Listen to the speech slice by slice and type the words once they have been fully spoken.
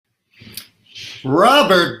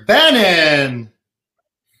Robert Bannon.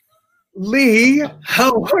 Lee,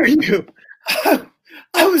 how are you?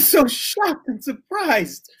 I was so shocked and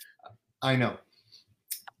surprised. I know.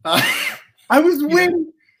 I was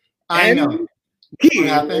waiting. I know. What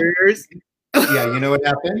happened? Yeah, you know what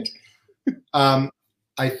happened?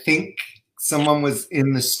 I think someone was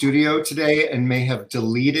in the studio today and may have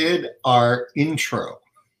deleted our intro.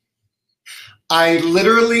 I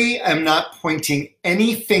literally am not pointing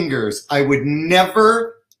any fingers. I would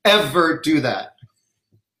never, ever do that.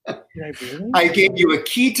 Really? I gave you a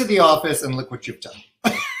key to the office and look what you've done.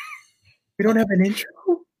 We don't have an intro?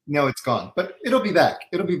 No, it's gone, but it'll be back.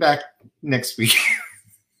 It'll be back next week.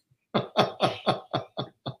 But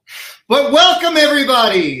welcome,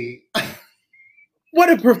 everybody. What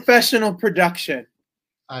a professional production.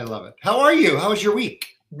 I love it. How are you? How was your week?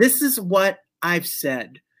 This is what I've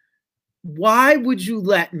said. Why would you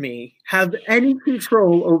let me have any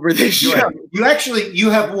control over this show? You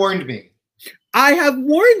have warned me. I have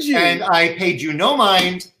warned you. And I paid you no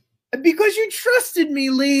mind. Because you trusted me,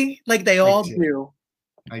 Lee, like they all do.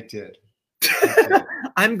 I did.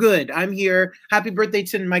 I'm good. I'm here. Happy birthday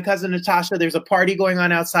to my cousin Natasha. There's a party going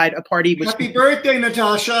on outside. Happy birthday,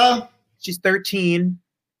 Natasha. She's 13.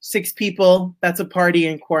 6 people. That's a party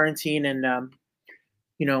in quarantine. And,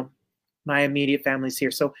 my immediate family's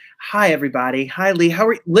here. So, hi, everybody. Hi, Lee. How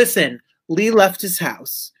are you? Listen, Lee left his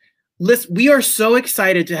house. Listen, we are so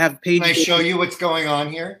excited to have Paige. Can I show you what's going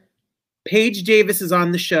on here? Paige Davis is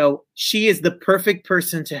on the show. She is the perfect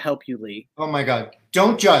person to help you, Lee. Oh, my God.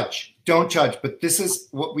 Don't judge. Don't judge. But this is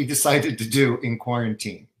what we decided to do in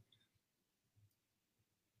quarantine.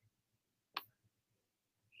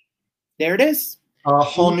 There it is. A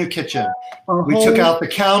whole new kitchen. We took out the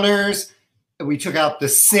counters. We took out the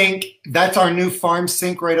sink. That's our new farm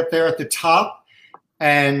sink right up there at the top.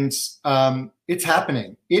 And it's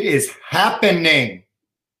happening. It is happening.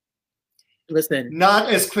 Listen. Not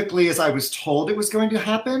as quickly as I was told it was going to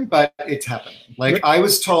happen, but it's happening. Like I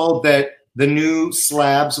was told that the new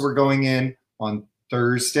slabs were going in on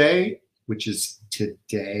Thursday, which is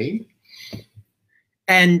today.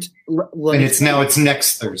 And it's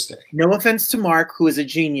next Thursday. No offense to Mark, who is a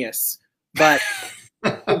genius, but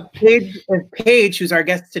Paige, who's our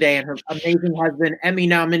guest today, and her amazing husband, Emmy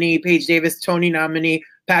nominee, Paige Davis, Tony nominee,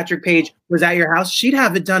 Patrick Page, was at your house, she'd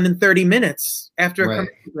have it done in 30 minutes after a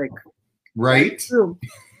commercial break. Right.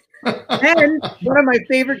 And one of my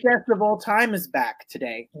favorite guests of all time is back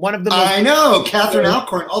today. One of the most I know, Catherine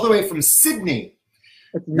Alcorn, all the way from Sydney,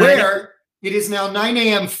 where it is now 9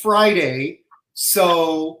 a.m. Friday.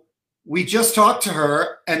 So we just talked to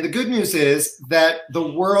her, and the good news is that the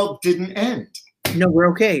world didn't end. No, we're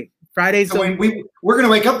okay. Fridays. So we're going to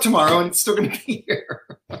wake up tomorrow, and it's still going to be here.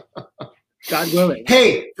 God willing.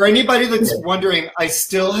 Hey, for anybody that's wondering, I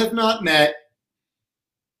still have not met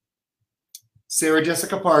Sarah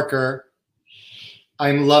Jessica Parker.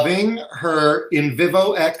 I'm loving her In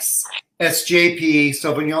Vivo X SJP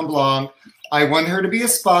Sauvignon Blanc. I want her to be a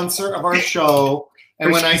sponsor of our show.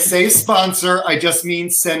 And when I say sponsor, I just mean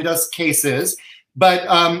send us cases. But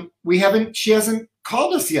she hasn't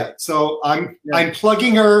called us yet. So I'm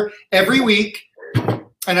plugging her every week.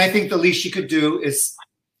 And I think the least she could do is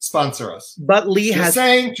sponsor us. But Lee has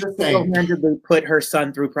single-handedly put her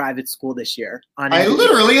son through private school this year. I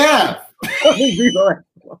literally have.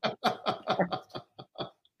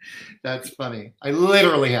 That's funny. I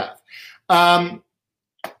literally have.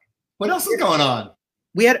 What else is going on?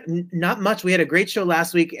 We had not much. We had a great show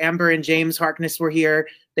last week. Amber and James Harkness were here.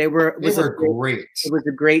 It was great. It was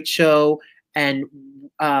a great show. And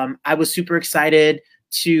I was super excited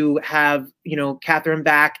to have, Catherine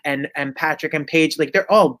back and Patrick and Paige. Like,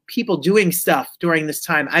 they're all people doing stuff during this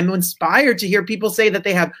time. I'm inspired to hear people say that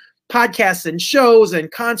they have podcasts and shows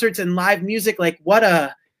and concerts and live music. Like, what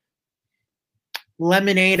a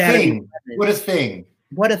lemonade thing. What a thing.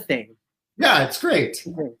 What a thing. Yeah, it's great.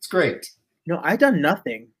 It's great. No, I've done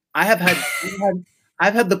nothing. I've had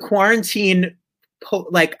the quarantine.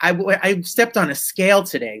 I stepped on a scale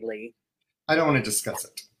today, Lee. I don't want to discuss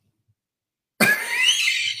it.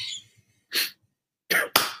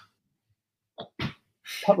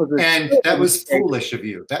 That was foolish of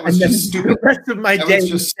you. That was just stupid. The rest of my day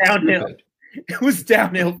was downhill. Stupid. It was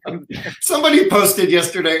downhill from there. Somebody posted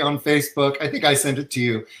yesterday on Facebook. I think I sent it to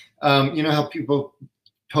you. You know how people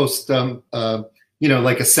post,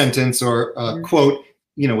 like a sentence or a quote,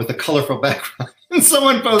 with a colorful background. And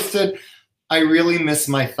someone posted, "I really miss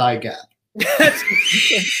my thigh gap."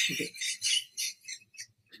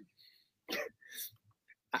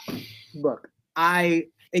 Look,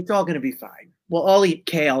 it's all going to be fine. We'll all eat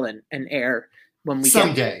kale and air when we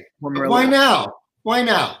someday. Why now? Why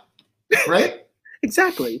now? Right?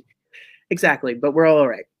 Exactly. But we're all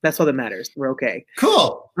right. That's all that matters. We're okay.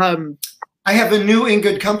 Cool. I have a new In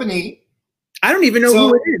Good Company. I don't even know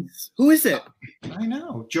who it is. Who is it? I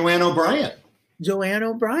know. Joanne O'Brien. Joanne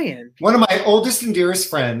O'Brien. One of my oldest and dearest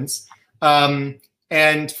friends.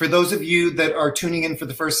 And for those of you that are tuning in for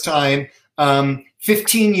the first time,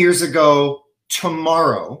 15 years ago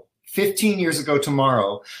tomorrow,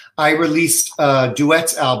 I released a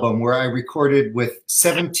duets album where I recorded with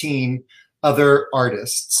 17 other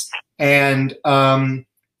artists. And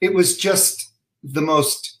it was just the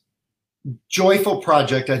most joyful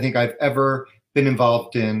project I think I've ever been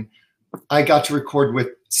involved in. I got to record with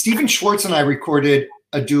Stephen Schwartz, and I recorded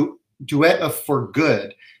a duet of For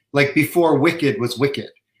Good, like before Wicked was Wicked.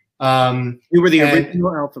 You were the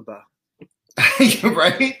original Elphaba.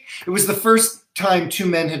 Right? It was the first time two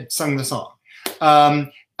men had sung the song.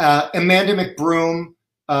 Amanda McBroom,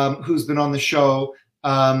 who's been on the show,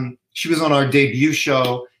 she was on our debut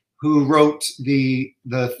show, who wrote the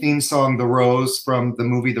theme song, The Rose, from the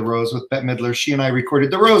movie The Rose with Bette Midler. She and I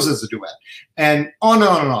recorded The Rose as a duet, and on and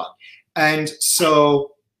on and on. And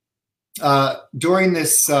so during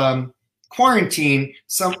this quarantine,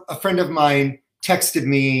 a friend of mine texted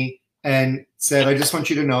me and said, I just want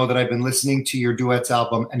you to know that I've been listening to your duets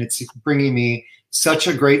album, and it's bringing me such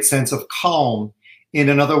a great sense of calm in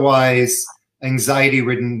an otherwise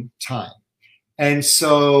anxiety-ridden time. And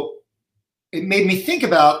so it made me think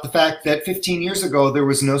about the fact that 15 years ago, there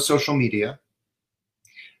was no social media.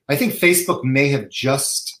 I think Facebook may have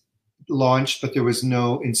just launched, but there was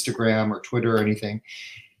no Instagram or Twitter or anything.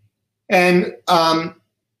 And I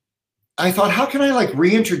thought, how can I like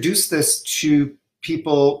reintroduce this to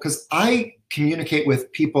people? Because I communicate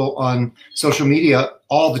with people on social media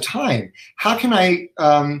all the time. How can I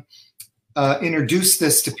introduce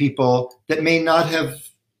this to people that may not have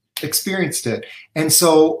experienced it? And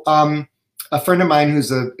so a friend of mine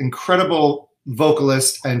who's an incredible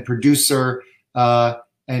vocalist and producer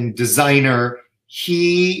and designer,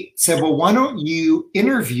 he said, well, why don't you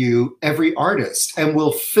interview every artist, and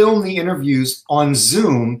we'll film the interviews on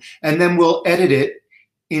Zoom, and then we'll edit it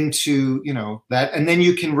into, that, and then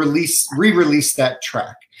you can re-release that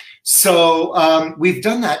track. So we've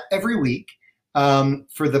done that every week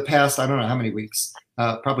for the past, I don't know how many weeks,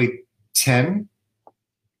 probably 10.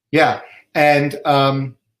 Yeah. And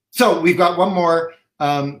so we've got one more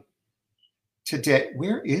today.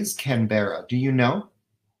 Where is Canberra? Do you know?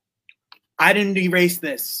 I didn't erase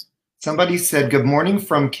this. Somebody said, good morning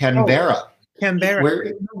from Canberra. Oh,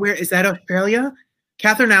 Canberra. Where is that, Australia?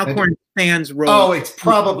 Catherine Alcorn fans wrote. Oh, it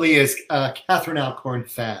probably is Catherine Alcorn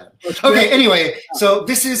fan. Okay, anyway, so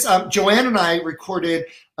this is Joanne and I recorded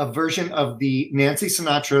a version of the Nancy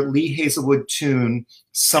Sinatra, Lee Hazelwood tune,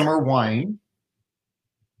 Summer Wine.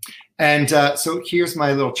 And so here's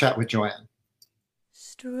my little chat with Joanne.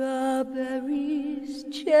 Strawberries,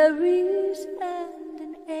 cherries, and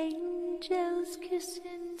an angel's kiss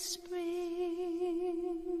in spring.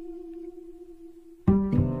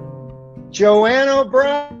 Joanne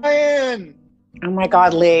O'Brien. Oh my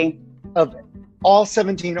God, Lee. Of all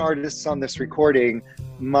 17 artists on this recording,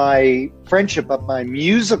 my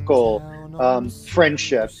musical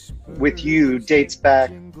friendship with you dates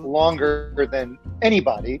back longer than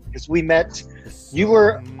anybody, because we met,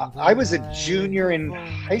 I was a junior in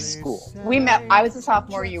high school. We met, I was a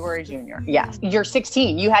sophomore, you were a junior. Yes. You're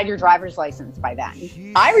 16. You had your driver's license by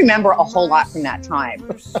then. I remember a whole lot from that time.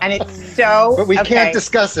 And it's so... But we can't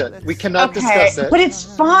discuss it. We cannot discuss it. But it's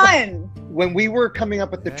fun. When we were coming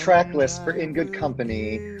up with the track list for In Good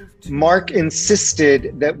Company, Mark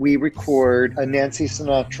insisted that we record a Nancy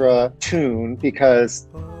Sinatra tune because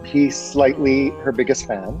he's slightly her biggest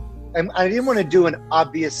fan. And I didn't want to do an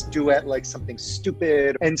obvious duet, like something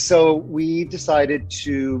stupid. And so we decided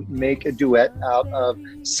to make a duet out of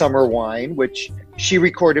Summer Wine, which she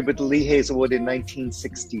recorded with Lee Hazelwood in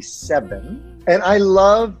 1967. And I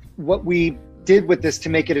love what we did with this to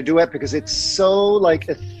make it a duet, because it's so like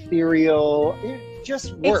ethereal. It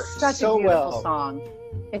just works so well. It's such a beautiful song.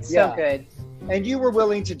 It's so good. And you were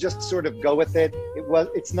willing to just sort of go with it.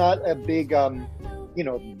 It's not a big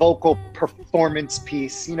vocal performance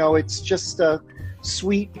piece. It's just a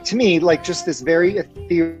sweet, to me, like just this very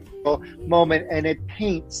ethereal moment, and it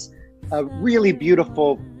paints a really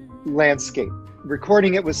beautiful landscape.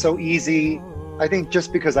 Recording it was so easy. I think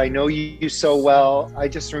just because I know you so well, I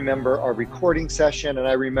just remember our recording session, and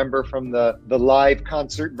I remember from the live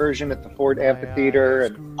concert version at the Ford Amphitheater.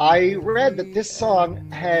 And I read that this song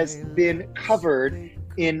has been covered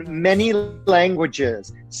in many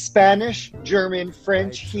languages: Spanish, German,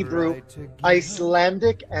 French, Hebrew,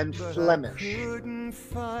 Icelandic, and Flemish.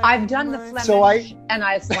 I've done the Flemish and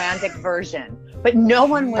Icelandic version. but no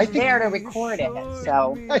one was there to record it.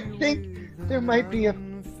 So I think there might be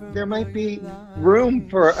room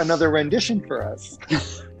for another rendition for us.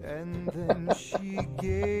 And then she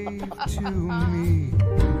gave to me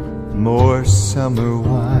more summer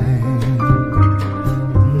wine,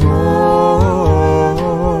 more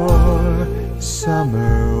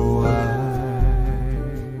summer wine.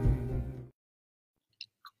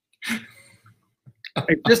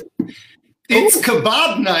 It's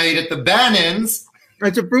kebab night at the Bannon's.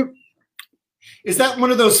 It's a fruit. Is that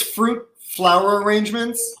one of those fruit flower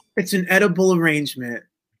arrangements? It's an edible arrangement.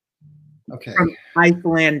 Okay. From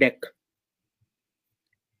Icelandic.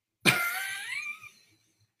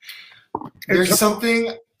 There's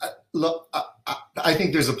something. Look, I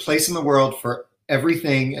think there's a place in the world for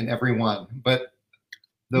everything and everyone, but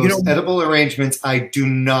those edible arrangements I do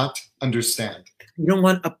not understand. You don't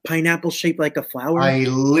want a pineapple shaped like a flower? I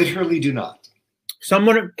literally do not.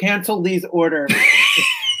 Someone cancel Lee's order.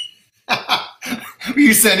 Are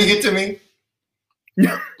you sending it to me?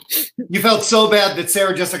 No. You felt so bad that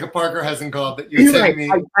Sarah Jessica Parker hasn't called that you're sending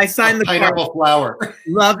me I signed the pineapple card. flower.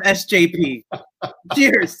 Love SJP.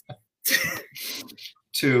 Cheers.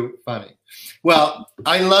 Too funny. Well,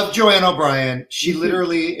 I love Joanne O'Brien. She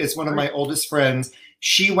literally is one of my oldest friends.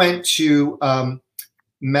 She went to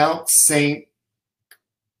Mount St.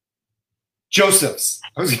 Joseph's.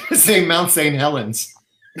 I was going to say Mount St. Helens.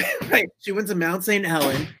 Right. She went to Mount St.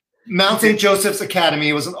 Helen. Mount St. Joseph's Academy.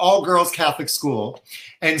 It was an all-girls Catholic school.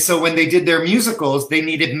 And so when they did their musicals, they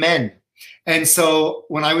needed men. And so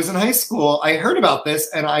when I was in high school, I heard about this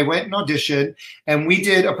and I went and auditioned and we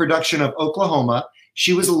did a production of Oklahoma.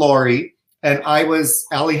 She was Laurie and I was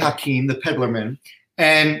Ali Hakim, the peddlerman.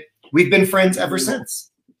 And we've been friends ever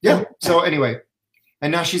since. Yeah. So anyway,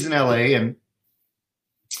 and now she's in LA. And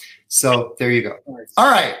so there you go. All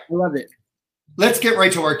right. I love it. Let's get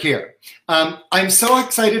right to work here. I'm so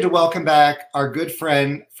excited to welcome back our good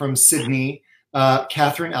friend from Sydney,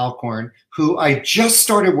 Catherine Alcorn, who I just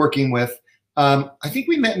started working with. I think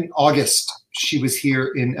we met in August. She was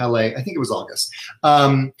here in LA. I think it was August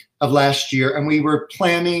of last year. And we were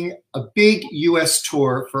planning a big US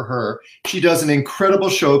tour for her. She does an incredible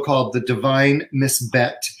show called The Divine Miss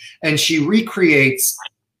Bet. And she recreates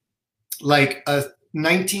like a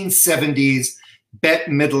 1970s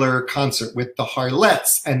Bette Midler concert with the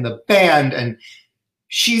Harlettes and the band. And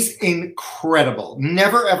she's incredible.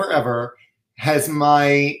 Never, ever, ever has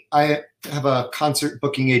I have a concert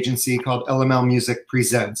booking agency called LML Music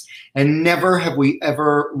Presents, and never have we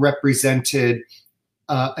ever represented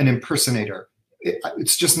an impersonator.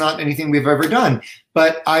 It's just not anything we've ever done.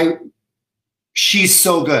 But she's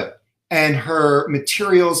so good, and her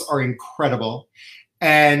materials are incredible.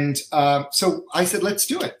 And so I said, let's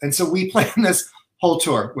do it. And so we planned this whole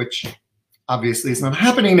tour, which obviously is not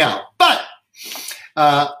happening now. But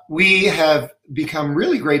we have become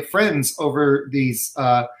really great friends over these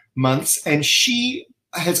months. And she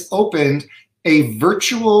has opened a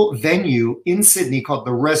virtual venue in Sydney called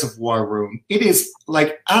the Reservoir Room. It is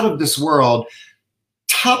like out of this world,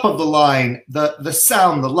 top of the line, the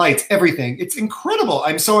sound, the lights, everything. It's incredible.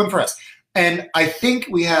 I'm so impressed. And I think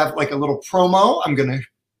we have like a little promo I'm going to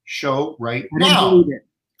show right now.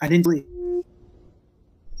 I didn't believe it.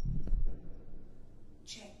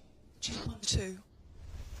 Check 1, 2.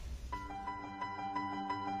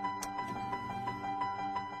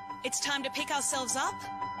 It's time to pick ourselves up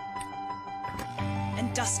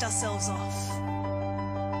and dust ourselves off.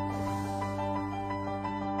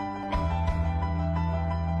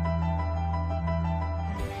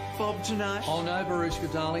 Bob tonight? Oh no,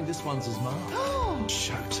 Baruchka, darling, this one's his mum.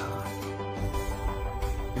 Showtime.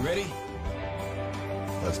 You ready?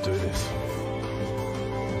 Let's do this.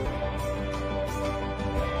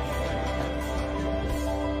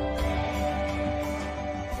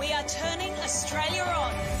 We are turning Australia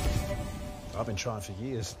on. I've been trying for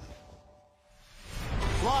years.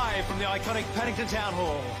 Live from the iconic Paddington Town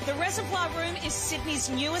Hall. The Reservoir Room is Sydney's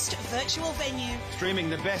newest virtual venue.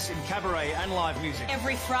 Streaming the best in cabaret and live music.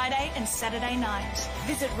 Every Friday and Saturday night.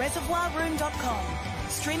 Visit reservoirroom.com.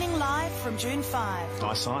 Streaming live from June 5.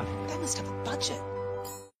 Nice sign. They must have a budget.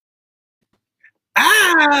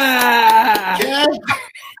 Ah!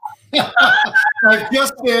 I've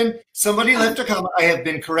just been, somebody left a comment. I have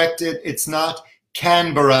been corrected. It's not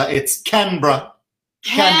Canberra, it's Canberra.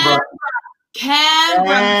 Canberra.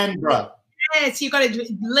 Canberra. Yes, you got to do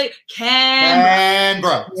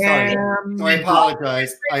Canberra. Sorry. So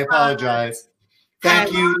I apologize.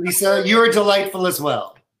 Thank you, Lisa. You're delightful as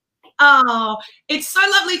well. Oh, it's so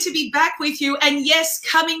lovely to be back with you. And yes,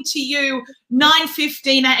 coming to you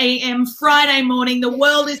 9:15 a.m. Friday morning. The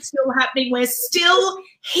world is still happening. We're still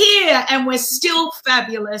here and we're still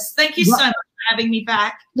fabulous. Thank you so much for having me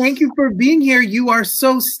back. Thank you for being here. You are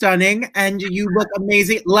so stunning and you look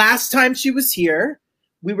amazing. Last time she was here,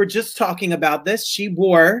 we were just talking about this. She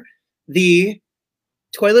wore the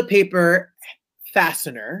toilet paper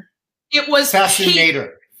fastener. It was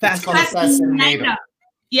Fascinator. It's called a Fascinator.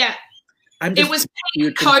 Yeah. It was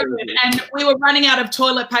COVID and we were running out of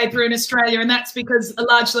toilet paper in Australia, and that's because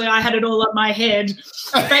largely I had it all on my head.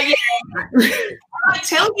 But yeah, I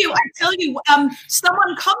tell you,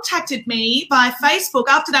 someone contacted me by Facebook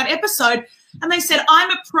after that episode and they said, I'm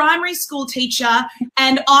a primary school teacher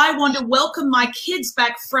and I want to welcome my kids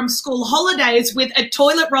back from school holidays with a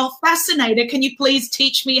toilet roll fascinator. Can you please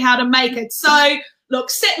teach me how to make it? So look,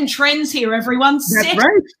 setting trends here, everyone. That's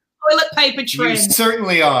right. Toilet paper trend. You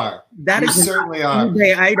certainly are. That is certainly are.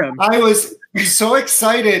 Everyday item. I was so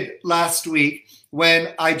excited last week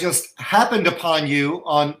when I just happened upon you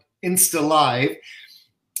on Insta Live,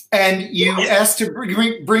 and you asked to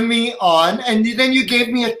bring me on, and then you gave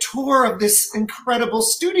me a tour of this incredible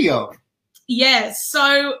studio. Yes.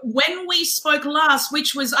 So when we spoke last,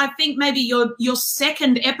 which was, I think, maybe your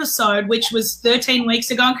second episode, which was 13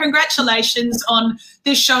 weeks ago, and congratulations on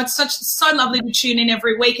this show. It's so lovely to tune in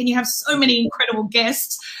every week, and you have so many incredible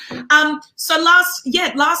guests. So last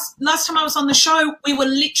time I was on the show, we were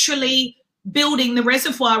literally building the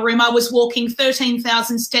Reservoir Room. I was walking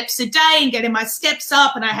 13,000 steps a day and getting my steps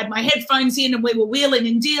up, and I had my headphones in, and we were wheeling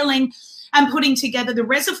and dealing and putting together the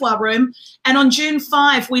Reservoir Room. And on June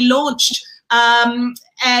 5, we launched. And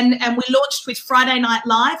we launched with Friday Night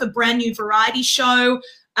Live, a brand new variety show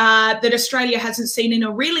that Australia hasn't seen in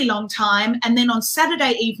a really long time. And then on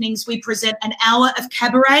Saturday evenings, we present an hour of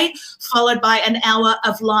cabaret followed by an hour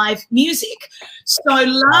of live music. So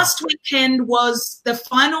last weekend was the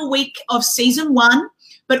final week of season 1,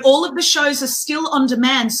 but all of the shows are still on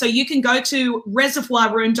demand. So you can go to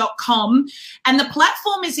reservoirroom.com, and the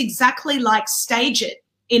platform is exactly like Stage It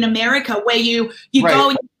in America, where you right. go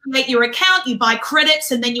and create your account, you buy credits,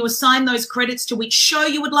 and then you assign those credits to which show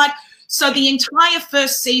you would like. So the entire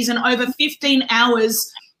first season, over 15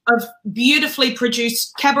 hours of beautifully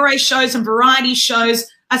produced cabaret shows and variety shows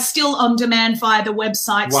are still on demand via the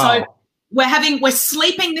website. Wow. So we're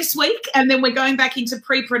sleeping this week, and then we're going back into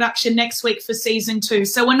pre-production next week for season 2.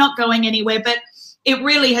 So we're not going anywhere, but it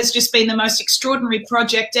really has just been the most extraordinary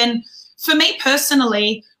project. And for me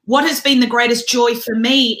personally, what has been the greatest joy for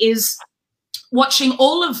me is watching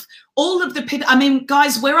all of the people. I mean,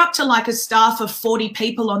 guys, we're up to like a staff of 40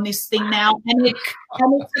 people on this thing now, and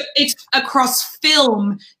it's across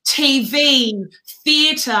film, TV,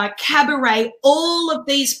 theatre, cabaret. All of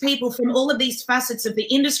these people from all of these facets of the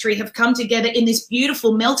industry have come together in this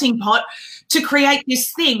beautiful melting pot to create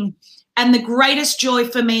this thing. And the greatest joy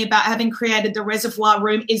for me about having created the Reservoir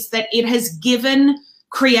Room is that it has given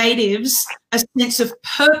creatives a sense of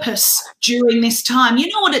purpose during this time. You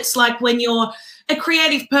know what it's like when you're a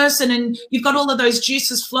creative person and you've got all of those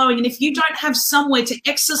juices flowing, and if you don't have somewhere to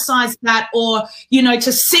exercise that, or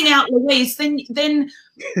to sing out Louise, then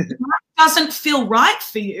it doesn't feel right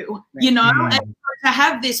for you, And to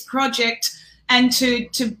have this project and to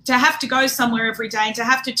have to go somewhere every day and to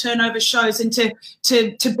have to turn over shows and to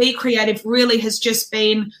be creative really has just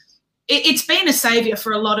been, it's been a savior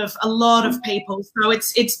for a lot of people. So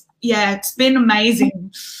it's been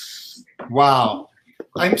amazing. Wow.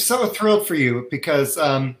 I'm so thrilled for you because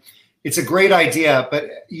it's a great idea, but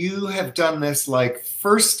you have done this like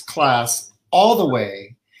first class all the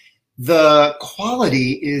way. The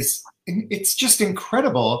quality it's just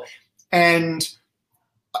incredible. And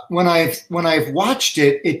when I've watched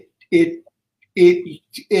it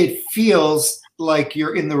feels like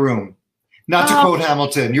you're in the room. Not to quote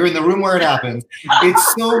Hamilton, you're in the room where it happens.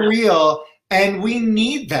 It's so real, and we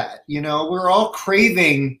need that. We're all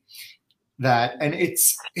craving that, and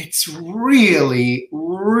it's really,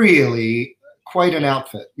 really quite an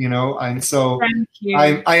outfit. I'm so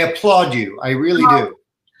I applaud you. I really do.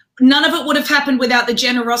 None of it would have happened without the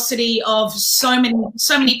generosity of so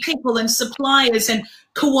many people and suppliers. And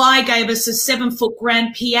Kawai gave us a 7-foot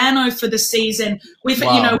grand piano for the season with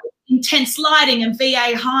intense lighting and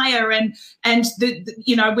VA hire, and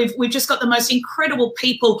we've just got the most incredible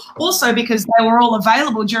people also because they were all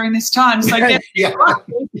available during this time. So but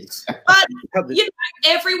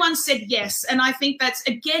everyone said yes, and I think that's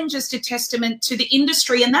again just a testament to the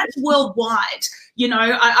industry, and that's worldwide.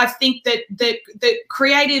 I think that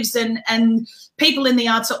creatives and people in the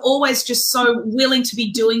arts are always just so willing to be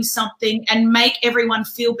doing something and make everyone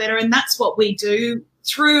feel better, and that's what we do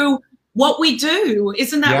through what we do.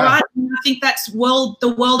 Isn't that Yeah. right? I think that's the world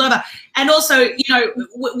over. And also, you know,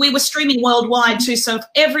 we were streaming worldwide too. So if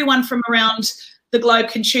everyone from around the globe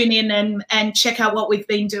can tune in and check out what we've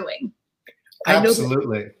been doing.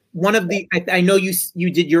 Absolutely. One of the, I know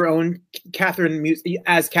you did your own Catherine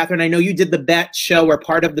as Catherine. I know you did the Bet show or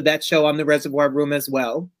part of the Bet show on the Reservoir Room as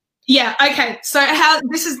well. Yeah. Okay. So how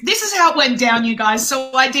this is how it went down, you guys.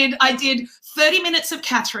 So I did 30 minutes of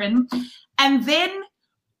Catherine, and then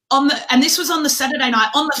and this was on the Saturday night.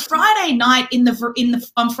 On the Friday night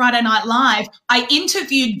on Friday Night Live, I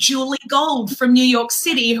interviewed Julie Gold from New York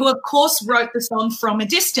City, who of course wrote the song From a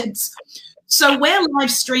Distance. So we're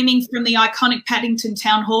live streaming from the iconic Paddington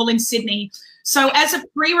Town Hall in Sydney. So as a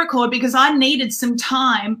pre-record, because I needed some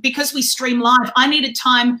time, because we stream live, I needed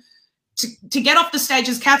time to get off the stage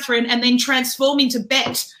as Catherine and then transform into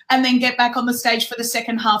Bet and then get back on the stage for the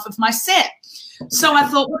second half of my set. So I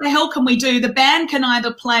thought, what the hell can we do? The band can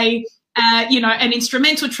either play, you know, an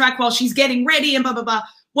instrumental track while she's getting ready and blah, blah, blah.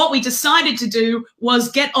 What we decided to do was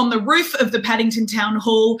get on the roof of the Paddington Town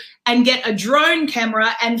Hall and get a drone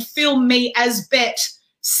camera and film me as Bet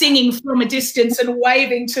singing From a Distance and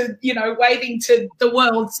waving to the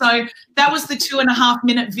world. So that was the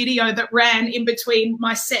 2.5-minute video that ran in between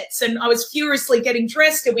my sets. And I was furiously getting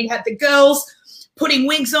dressed, and we had the girls putting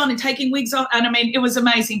wigs on and taking wigs off. And I mean, it was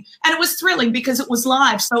amazing. And it was thrilling because it was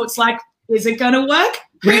live. So it's like, is it going to work?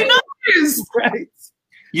 Who knows? Right.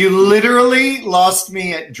 You literally lost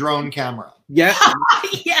me at drone camera. Yeah.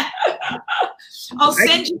 Yeah. I'll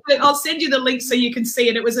send you the link so you can see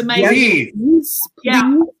it. It was amazing. Please.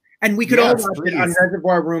 Yeah. And we could all watch it on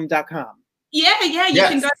reservoirroom.com. Yeah, you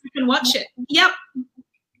can go and watch it. Yep.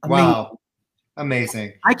 Wow.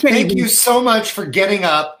 Amazing. I can't Thank you so much for getting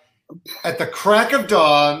up at the crack of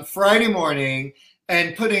dawn Friday morning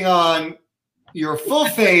and putting on your full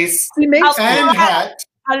face and hat.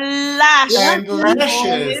 A lash. And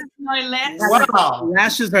lashes. No lash. Wow.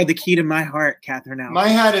 Lashes are the key to my heart, Catherine. My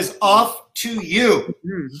hat is off to you.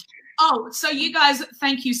 Oh, so you guys,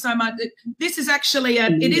 thank you so much. This is actually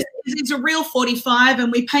it's a real 45,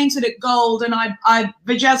 and we painted it gold, and I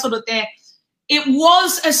bedazzled it there. It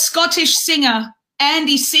was a Scottish singer,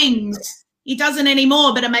 Andy Sings. He doesn't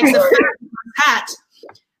anymore, but it makes a hat.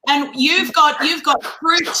 And you've got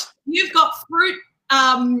fruit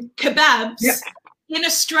kebabs. Yep. In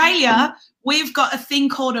Australia, we've got a thing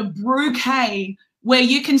called a brewquay, where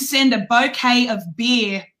you can send a bouquet of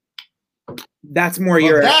beer. That's more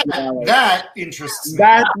your that interests me.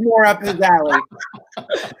 That's more up his alley.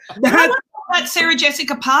 That Sarah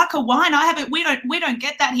Jessica Parker wine. We don't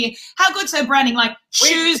get that here. How good's her branding? Like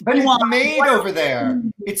shoes. But it's made over there.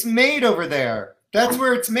 It's made over there. That's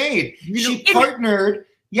where it's made. She partnered.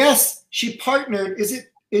 Yes, she partnered.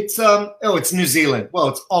 It's New Zealand. Well,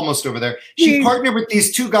 it's almost over there. She partnered with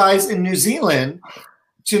these two guys in New Zealand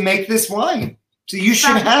to make this wine. So you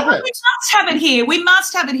should have it. We must have it here. We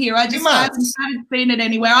must have it here. I just haven't seen it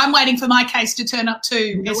anywhere. I'm waiting for my case to turn up too.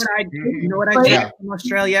 You know what I did in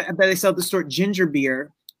Australia? I bet they sell the store ginger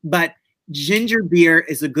beer, but ginger beer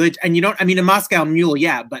is a good, and you don't, I mean, a Moscow Mule,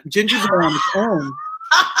 yeah, but ginger beer on its own,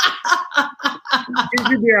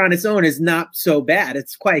 ginger beer on its own is not so bad.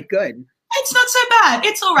 It's quite good. It's not so bad.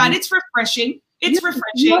 It's all right. It's refreshing. It's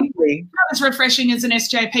refreshing. Lovely. Not as refreshing as an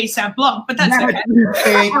SJP Sauv Blanc, but that's okay.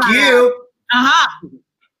 Thank you. Uh-huh.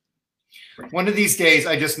 One of these days,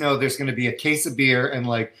 I just know there's going to be a case of beer and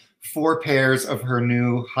like 4 pairs of her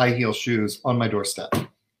new high heel shoes on my doorstep.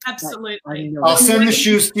 Absolutely. I'll send the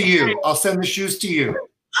shoes to you. I'll send the shoes to you.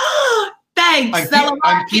 Thanks.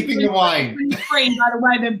 I'm keeping the wine. Free, by the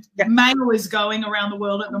way, the mail is going around the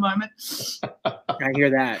world at the moment. I hear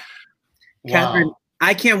that. Wow. Catherine,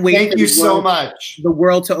 I can't wait. Thank you so much. The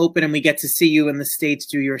world to open and we get to see you in the States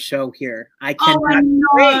do your show here. I cannot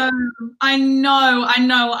wait. I know.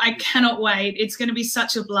 I cannot wait. It's going to be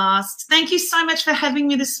such a blast. Thank you so much for having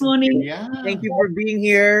me this morning. Yeah. Thank you for being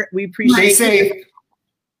here. We appreciate Stay safe.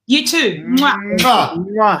 You too. Mwah.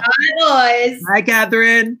 Mwah. Bye, boys. Hi,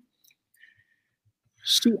 Catherine.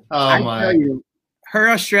 Oh my. Tell you, her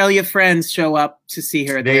Australia friends show up to see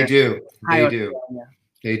her. They do. Hi, they do.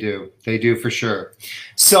 They do. They do for sure.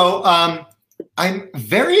 So I'm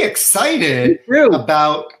very excited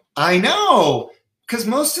about, I know, because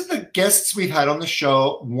most of the guests we've had on the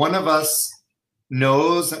show, one of us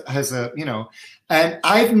knows, has a, you know, and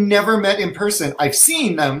I've never met in person. I've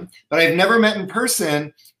seen them, but I've never met in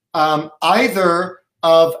person either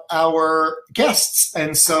of our guests.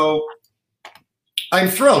 And so I'm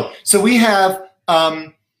thrilled. So we have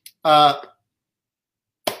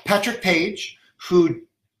Patrick Page, who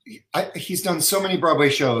he's done so many Broadway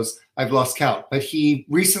shows, I've lost count. But he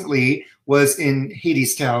recently was in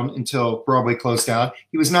Hadestown until Broadway closed down.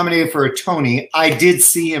 He was nominated for a Tony. I did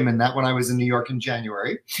see him in that when I was in New York in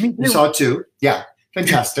January. You saw it too. Yeah,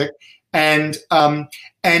 fantastic. And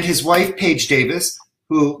his wife, Paige Davis,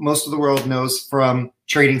 who most of the world knows from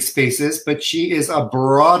Trading Spaces, but she is a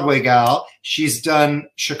Broadway gal. She's done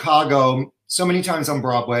Chicago so many times on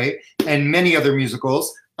Broadway and many other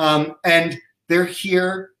musicals. And they're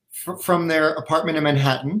here from their apartment in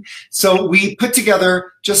Manhattan. So we put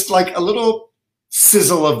together just like a little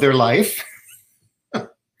sizzle of their life.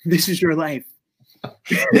 This is your life.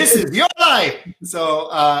 This is your life.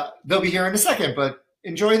 So they'll be here in a second, but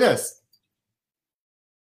enjoy this.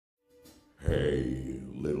 Hey,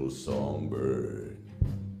 little songbird,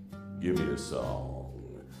 give me a song.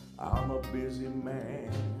 I'm a busy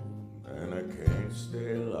man, and I can't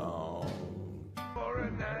stay long. For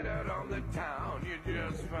a night out on the town, you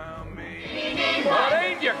just found me. But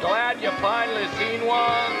ain't you glad you finally seen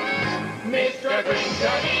one? Mr. Green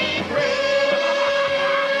Johnny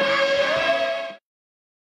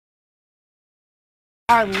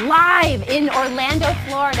Are live in Orlando,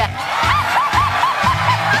 Florida.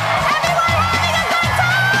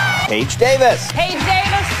 Paige Davis. Paige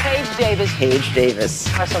Davis. Paige Davis. Paige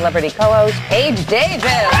Davis. Our celebrity co-host, Paige Davis.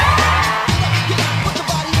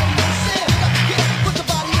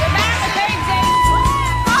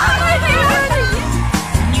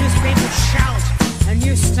 Newspapers shout, a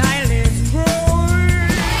new style is growing.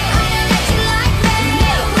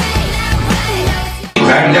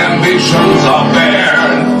 And ambitions are bare.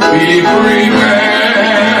 Be free, man.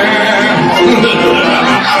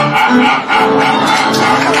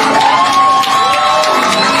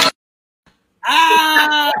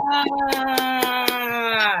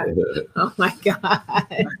 Oh my God.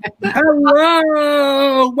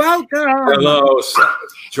 Hello. Welcome. Hello.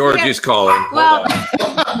 Georgie's calling. Well,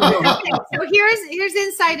 so here's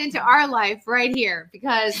insight into our life right here,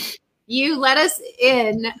 because you let us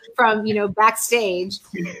in from, backstage,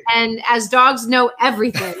 and as dogs know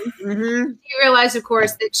everything, you realized, of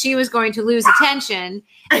course, that she was going to lose attention.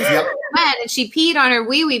 And so she went and she peed on her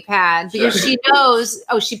wee-wee pad because she knows,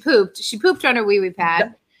 she pooped. She pooped on her wee-wee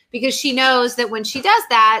pad because she knows that when she does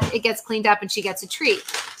that, it gets cleaned up and she gets a treat.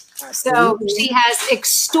 So she has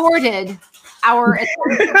extorted our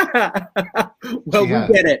attention. Well, we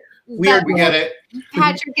get it. We get it.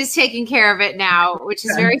 Patrick is taking care of it now, which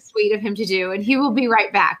is very sweet of him to do, and he will be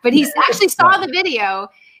right back. But he's actually saw the video.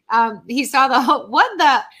 He saw the what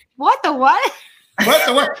the what?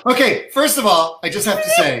 Okay, first of all, I just have to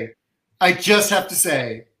say,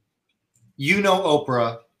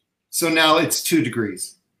 Oprah, so now it's 2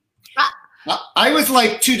 degrees. I was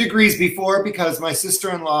like 2 degrees before because my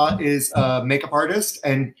sister-in-law is a makeup artist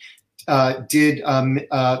and did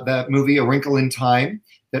that movie A Wrinkle in Time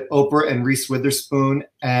that Oprah and Reese Witherspoon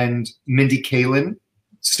and Mindy Kaling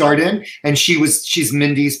starred in, and she's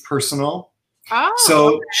Mindy's personal. Oh.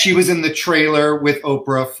 So she was in the trailer with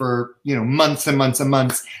Oprah for months and months and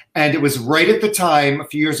months, and it was right at the time a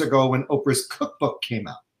few years ago when Oprah's cookbook came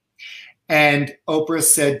out, and Oprah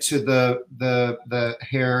said to the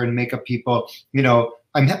hair and makeup people,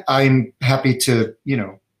 I'm happy to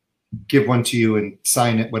give one to you and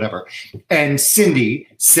sign it, whatever. And Cindy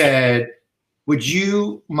said, would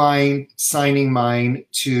you mind signing mine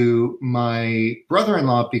to my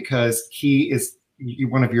brother-in-law because he is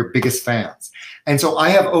one of your biggest fans? And so I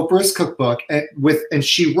have Oprah's cookbook and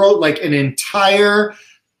she wrote like an entire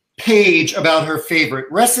page about her favorite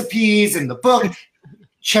recipes in the book.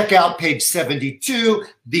 Check out page 72.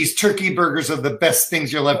 These turkey burgers are the best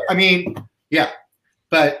things you'll ever. I mean, yeah.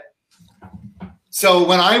 But so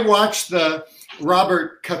when I watched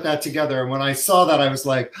Robert cut that together, and when I saw that, I was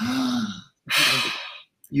like,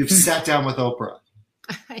 you've sat down with Oprah.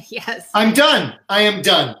 Yes. I'm done. I am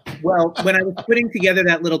done. Well, when I was putting together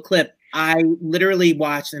that little clip, I literally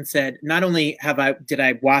watched and said, not only did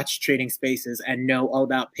I watch Trading Spaces and know all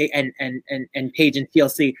about Paige and Paige and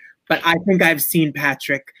TLC, but I think I've seen,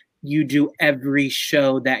 Patrick, you do every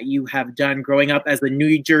show that you have done growing up as a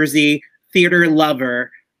New Jersey theater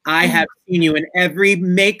lover. I have seen you in every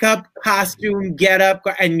makeup, costume, getup,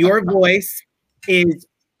 and your voice is,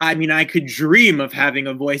 I could dream of having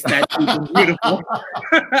a voice that deep and beautiful.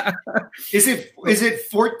 Is it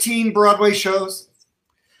 14 Broadway shows?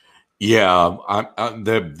 Yeah,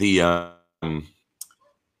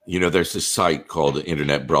 there's this site called the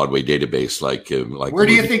Internet Broadway Database. Like where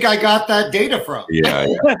do you think I got that data from? Yeah.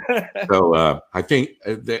 So I think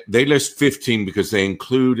they list 15 because they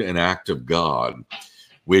include an act of God,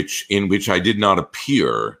 in which I did not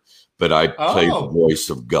appear, but I played the voice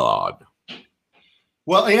of God.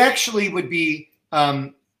 Well, it actually would be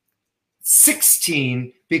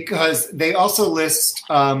 16 because they also list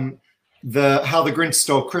How the Grinch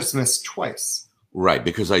Stole Christmas twice. Right,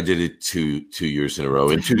 because I did it two years in a row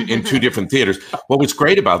in two different theaters. What was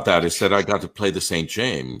great about that is that I got to play the St.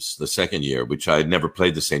 James the second year, which I had never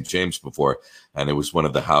played the St. James before, and it was one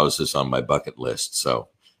of the houses on my bucket list. So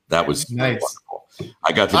that was nice. Wonderful.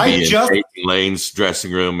 I got to be in Peyton Lane's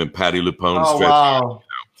dressing room and Patty Lupone's dressing room.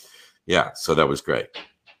 Yeah, so that was great.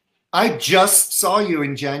 I just saw you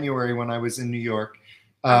in January when I was in New York,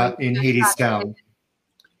 in Hadestown.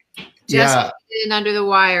 Just in Under the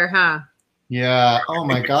Wire, huh? Yeah. Oh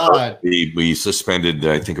my God. We suspended,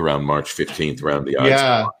 I think, around March 15th, around the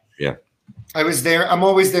Ides. Yeah. I was there. I'm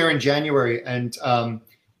always there in January, and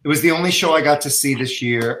it was the only show I got to see this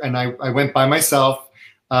year, and I went by myself.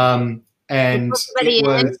 And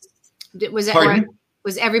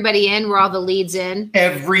was everybody in? Were all the leads in?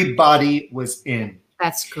 Everybody was in.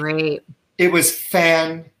 That's great. It was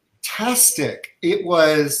fantastic. It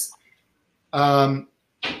was. I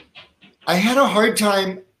had a hard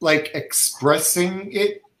time like expressing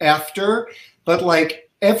it after, but like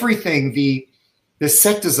everything, the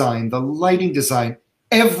set design, the lighting design,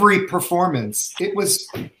 every performance, it was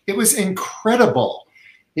incredible.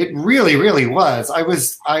 It really, really was. I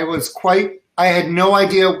had no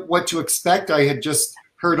idea what to expect. I had just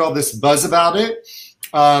heard all this buzz about it.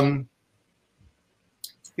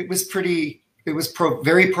 It was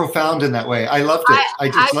very profound in that way. I loved it.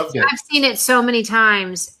 I loved it. I've seen it so many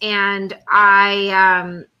times, and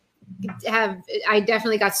I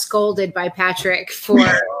definitely got scolded by Patrick for.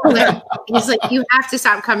 He's like, you have to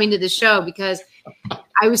stop coming to the show because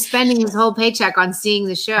I was spending his whole paycheck on seeing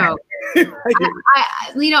the show.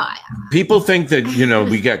 People think that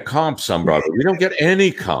we get comps on Broadway. We don't get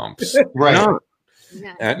any comps, right? No.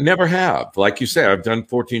 Never have. Like you say, I've done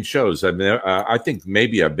 14 shows. I think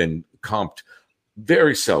maybe I've been comped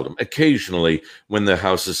very seldom, occasionally when the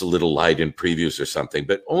house is a little light in previews or something,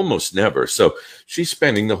 but almost never. So she's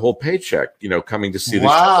spending the whole paycheck, coming to see the show.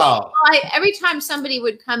 Wow. Every time somebody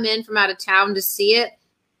would come in from out of town to see it,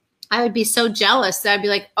 I would be so jealous that I'd be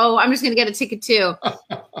like, oh, I'm just going to get a ticket too.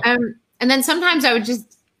 And then sometimes I would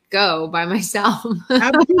just go by myself.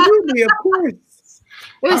 Absolutely, of course.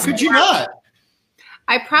 How could you not?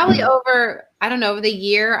 I probably over the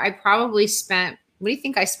year, I probably spent, what do you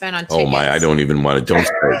think I spent on tickets? Oh my, I don't even want to, don't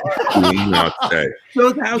say. Do not say.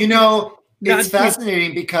 It's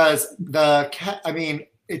fascinating because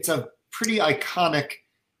it's a pretty iconic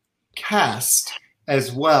cast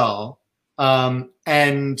as well.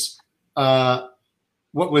 And what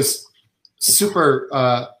was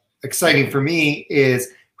super exciting for me is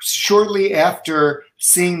shortly after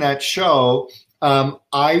seeing that show,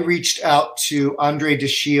 I reached out to Andre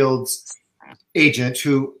DeShield's agent,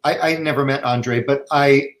 who I never met Andre, but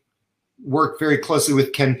I worked very closely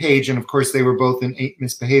with Ken Page, and of course they were both in Ain't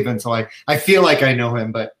Misbehavin', so I feel like I know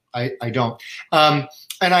him, but I don't. And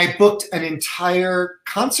I booked an entire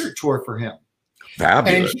concert tour for him.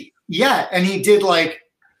 Fabulous. And he did like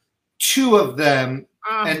 2 of them,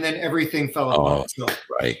 and then everything fell apart. So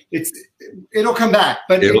right. It'll come back,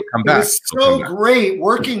 but it was so great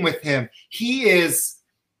working with him. He is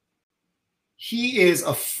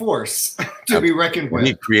a force to be reckoned with.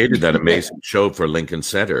 He created that amazing show for Lincoln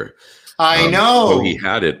Center. I know. So he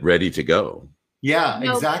had it ready to go. Yeah,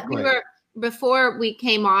 exactly. Before we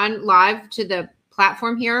came on live to the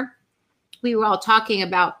platform here, we were all talking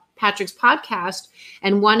about Patrick's podcast,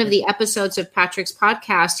 and one of the episodes of Patrick's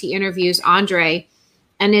podcast, he interviews Andre,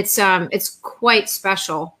 and it's quite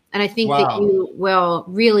special, and I think that you will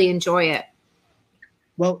really enjoy it.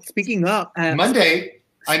 Well, speaking of Monday,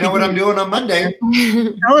 I know what I'm doing on Monday.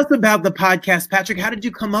 Tell us about the podcast, Patrick. How did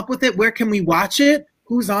you come up with it? Where can we watch it?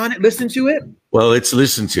 Who's on it? Listen to it? Well, it's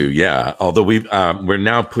listened to, yeah. Although we're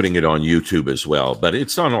now putting it on YouTube as well, but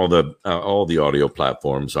it's on all the audio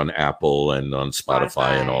platforms, on Apple and on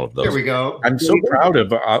Spotify and all of those. There we go. I'm so proud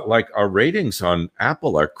of our ratings on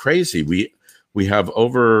Apple are crazy. We have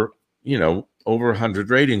over 100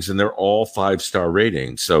 ratings, and they're all 5-star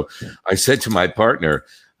ratings. So I said to my partner,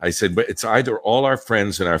 but it's either all our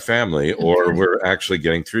friends and our family, or we're actually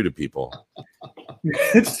getting through to people.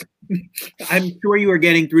 I'm sure you are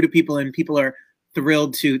getting through to people, and people are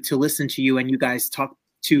thrilled to listen to you and you guys talk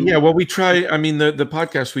to. Yeah, well, we try. I mean, the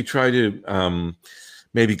podcast, we try to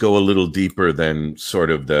maybe go a little deeper than sort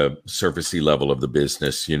of the surfacey level of the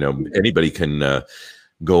business. Anybody can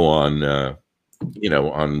go on, on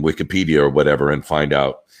Wikipedia or whatever and find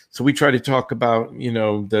out. So we try to talk about,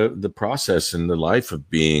 the process and the life of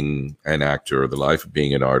being an actor, or the life of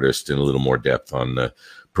being an artist, in a little more depth on the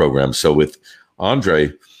program. So with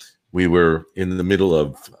Andre, we were in the middle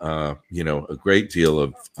of a great deal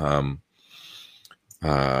of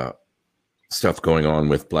stuff going on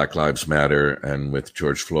with Black Lives Matter and with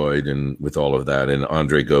George Floyd and with all of that. And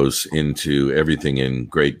Andre goes into everything in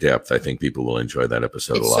great depth. I think people will enjoy that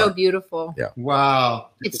episode a lot. It's so beautiful. Yeah. Wow.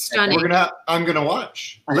 It's stunning. I'm gonna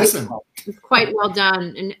watch. Listen. It's quite well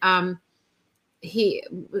done. And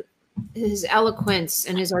his eloquence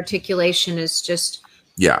and his articulation is just.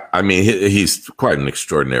 Yeah. I mean, he's quite an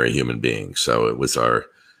extraordinary human being. So it was our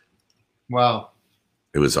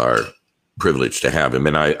privilege to have him,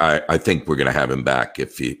 and I think we're going to have him back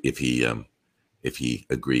if he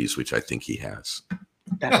agrees, which I think he has.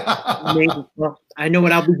 That's amazing. Well, I know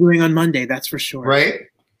what I'll be doing on Monday. That's for sure. Right?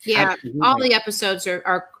 Yeah, all the episodes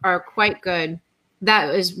are quite good.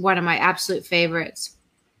 That is one of my absolute favorites.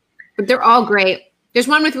 But they're all great. There's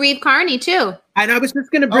one with Reeve Carney too. And I was just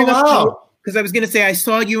going to bring up because I was going to say I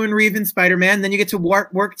saw you and Reeve in Spider-Man. Then you get to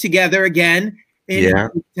work together again in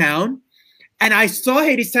Hadestown. And I saw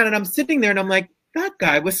Hadestown, and I'm sitting there, and I'm like, that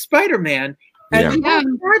guy was Spider-Man. And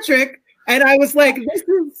Patrick, and I was like, this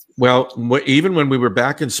is... Well, even when we were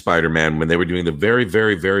back in Spider-Man, when they were doing the very,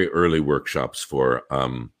 very, very early workshops for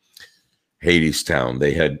Hadestown,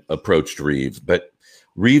 they had approached Reeve. But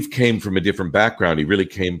Reeve came from a different background. He really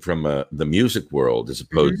came from the music world as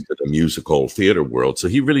opposed to the musical theater world. So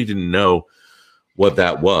he really didn't know what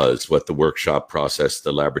that was, what the workshop process,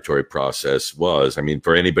 the laboratory process was. I mean,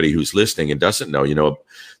 for anybody who's listening and doesn't know,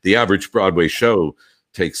 the average Broadway show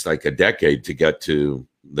takes like a decade to get to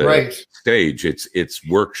the stage. It's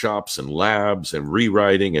workshops and labs and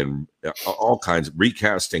rewriting and all kinds of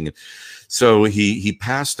recasting. So he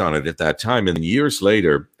passed on it at that time. And years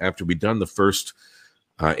later, after we'd done the first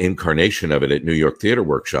incarnation of it at New York Theater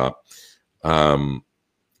Workshop,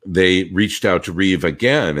 they reached out to Reeve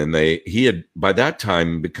again, and he had by that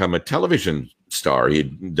time become a television star. He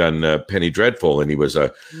had done Penny Dreadful, and he was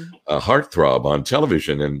a heartthrob on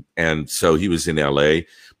television, and so he was in LA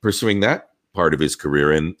pursuing that part of his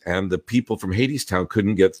career, and the people from Hadestown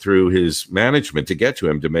couldn't get through his management to get to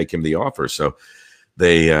him to make him the offer. So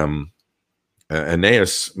they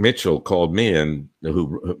Anais Mitchell called me, and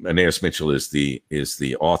Anais Mitchell is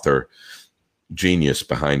the author genius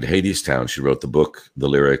behind Hadestown. She wrote the book, the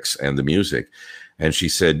lyrics, and the music. And she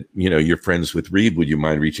said, you're friends with Reeve. Would you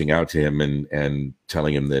mind reaching out to him and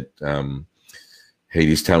telling him that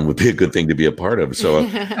Hadestown would be a good thing to be a part of? So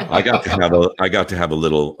I got to have a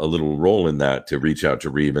little role in that, to reach out to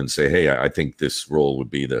Reeve and say, hey, I think this role would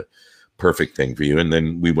be the perfect thing for you. And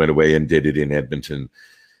then we went away and did it in Edmonton,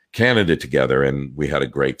 Canada together, and we had a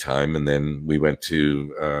great time. And then we went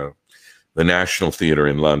to the National Theatre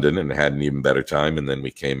in London and had an even better time. And then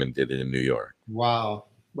we came and did it in New York. Wow.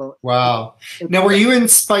 Wow. Now, were you in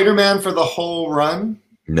Spider-Man for the whole run?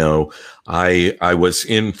 No, I was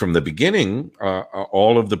in from the beginning,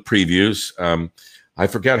 all of the previews. I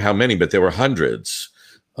forget how many, but there were hundreds.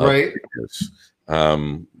 Right.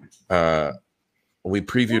 We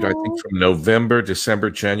previewed, I think, from November, December,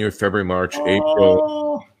 January, February, March,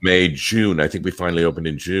 April, May, June. I think we finally opened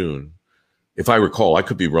in June. If I recall, I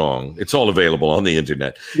could be wrong. It's all available on the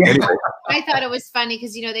internet. Anyway. I thought it was funny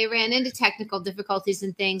because, they ran into technical difficulties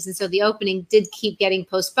and things. And so the opening did keep getting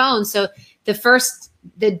postponed. So the first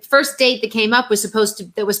date that came up was supposed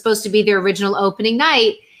to be their original opening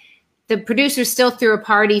night. The producers still threw a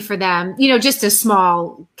party for them, just a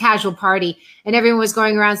small casual party. And everyone was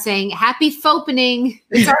going around saying, happy fopening.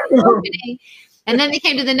 It's already opening. And then they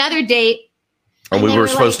came to another date. And we were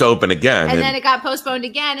supposed to open again. And then it got postponed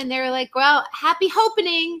again. And they were like, well, happy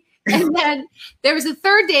hopening. And then there was a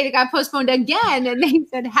third day that got postponed again. And they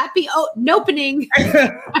said, happy nopening.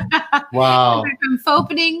 Wow. From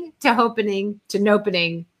fopening to hopening to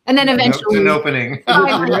nopening. And then eventually. To nopening.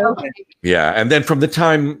 Yeah. And then from the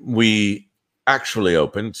time we actually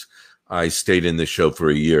opened, I stayed in the show for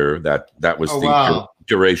a year. That was the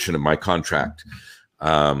duration of my contract.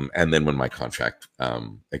 And then when my contract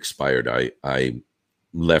expired, I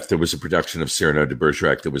left. There was a production of Cyrano de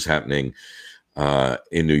Bergerac that was happening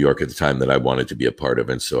in New York at the time that I wanted to be a part of.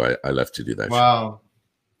 And so I left to do that. Wow.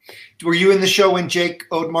 Show. Were you in the show when Jake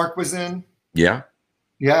Odemark was in? Yeah.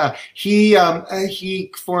 Yeah. He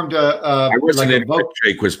formed I wasn't in when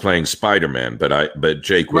Jake was playing Spider-Man, but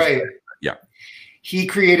Jake was right. Yeah. He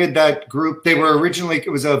created that group. They were originally,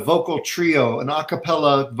 it was a vocal trio, an a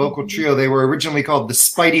cappella vocal trio. They were originally called the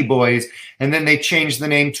Spidey Boys, and then they changed the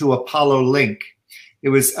name to Apollo Link. It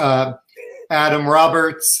was Adam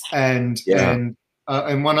Roberts and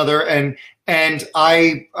one other, and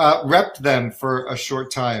I repped them for a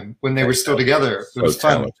short time when they were still together. It was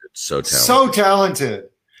fun. So talented.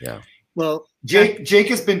 Yeah. Well, Jake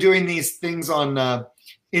has been doing these things on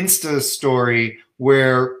Insta story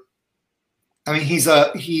where, I mean, he's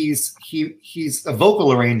a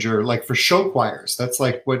vocal arranger, like for show choirs. That's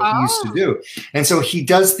like what he used to do. And so he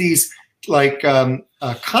does these like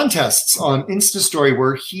contests on Insta story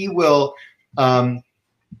where he will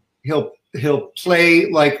he'll play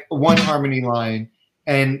like one harmony line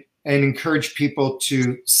and encourage people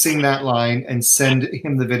to sing that line and send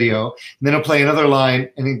him the video. And then he'll play another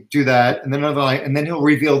line and he'll do that, and then another line, and then he'll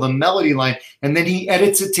reveal the melody line, and then he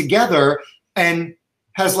edits it together and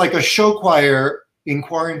has like a show choir in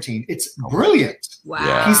quarantine. It's brilliant. Wow.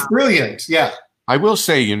 Yeah. He's brilliant. Yeah. I will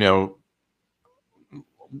say, you know,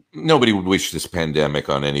 nobody would wish this pandemic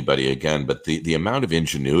on anybody again, but the amount of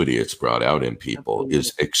ingenuity it's brought out in people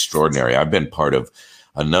is extraordinary. I've been part of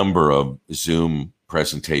a number of Zoom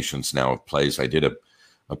presentations now of plays. I did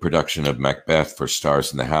a production of Macbeth for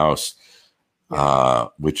Stars in the House,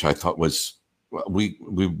 which I thought was, we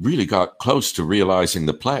really got close to realizing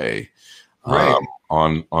the play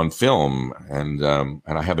on film. And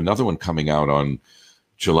I have another one coming out on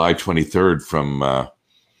July 23rd from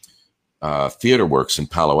Theater Works in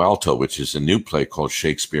Palo Alto, which is a new play called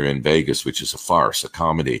Shakespeare in Vegas, which is a farce, a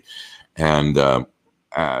comedy, and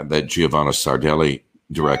that Giovanni Sardelli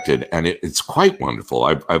directed, and it's quite wonderful.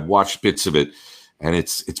 I've watched bits of it, and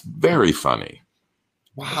it's very funny.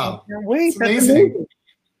 Wow, wait, it's amazing.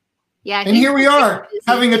 Yeah, and here we are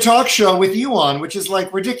having a talk show with you on, which is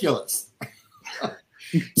like ridiculous.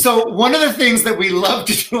 So one of the things that we love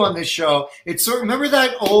to do on this show, it's remember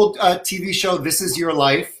that old TV show, This Is Your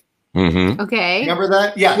Life? Mm-hmm. Okay. Remember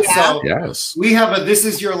that? Yeah. So yes, we have a This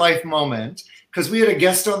Is Your Life moment because we had a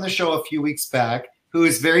guest on the show a few weeks back who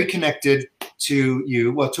is very connected to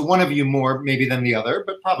you. Well, to one of you more maybe than the other,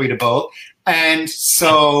 but probably to both. And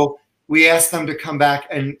so we asked them to come back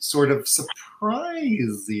and sort of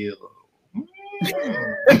surprise you. Okay.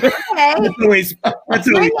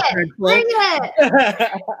 Bring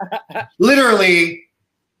it. Literally,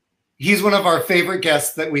 he's one of our favorite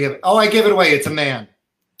guests that we have. Oh, I gave it away. It's a man.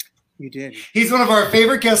 You did. He's one of our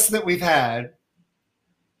favorite guests that we've had.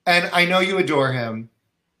 And I know you adore him.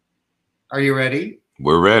 Are you ready?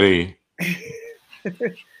 We're ready.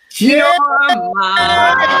 You're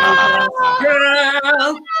my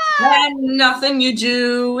girl, and nothing you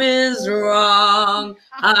do is wrong.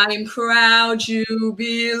 I'm proud you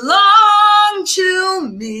belong to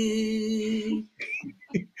me.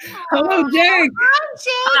 Hello, Jake. Hi,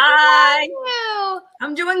 Jake. How are you?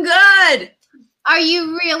 I'm doing good. Are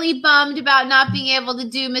you really bummed about not being able to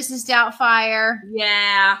do Mrs. Doubtfire?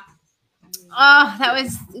 Yeah. Oh, that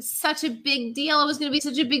was such a big deal. It was going to be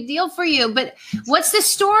such a big deal for you. But what's the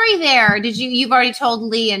story there? You've already told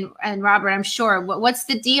Lee and Robert, I'm sure. What's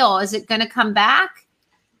the deal? Is it going to come back?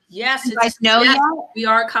 Yes. You guys know yet? We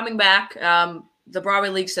are coming back. The Broadway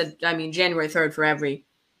League said, January 3rd for every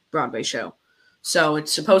Broadway show. So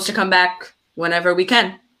it's supposed to come back whenever we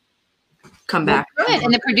can come back. Good.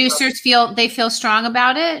 And the producers feel strong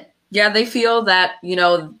about it? Yeah, they feel that,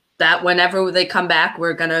 that whenever they come back,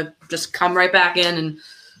 we're going to just come right back in. And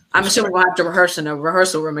I'm assuming we'll have to rehearse in a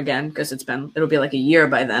rehearsal room again because it'll be like a year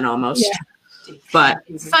by then almost. Yeah. But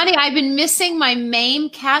it's funny. I've been missing my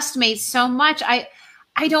MAME castmates so much. I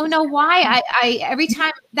don't know why. I every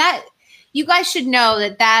time that you guys should know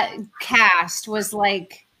that cast was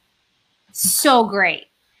like so great.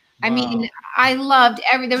 Wow. I mean, I loved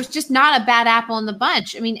there was just not a bad apple in the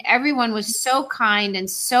bunch. I mean, everyone was so kind and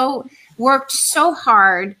worked so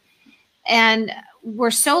hard. And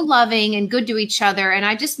we're so loving and good to each other. And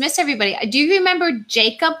I just miss everybody. Do you remember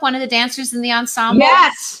Jacob, one of the dancers in the ensemble?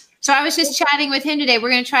 Yes. So I was just chatting with him today.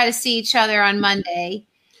 We're going to try to see each other on Monday.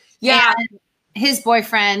 Yeah. And his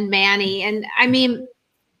boyfriend, Manny. And I mean,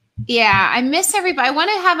 yeah, I miss everybody. I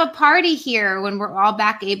want to have a party here when we're all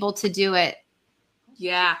back able to do it.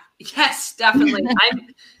 Yeah. Yes, definitely.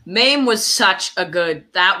 MAME was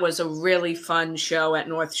that was a really fun show at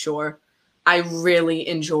North Shore. I really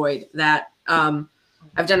enjoyed that.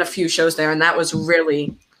 I've done a few shows there, and that was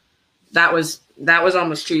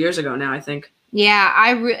almost 2 years ago now, I think. Yeah,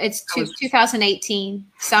 it's 2018,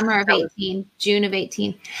 summer of 18, June of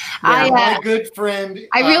 18. Yeah, my good friend.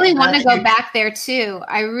 I really want to go back there too.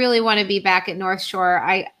 I really want to be back at North Shore.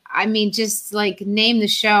 I mean, just like name the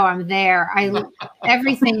show, I'm there.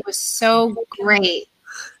 Everything was so great.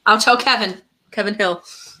 I'll tell Kevin Hill.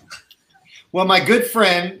 Well, my good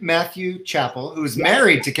friend, Matthew Chappell, who's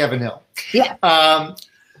married to Kevin Hill,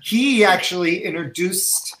 he actually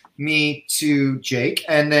introduced me to Jake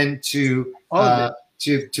and then to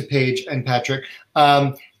Paige and Patrick.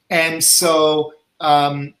 And so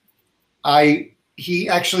he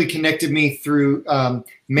actually connected me through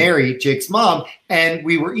Mary, Jake's mom, and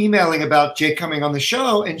we were emailing about Jake coming on the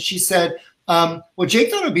show, and she said, well,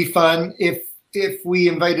 Jake thought it'd be fun if we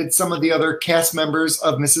invited some of the other cast members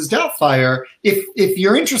of Mrs. Doubtfire, if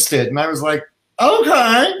you're interested. And I was like,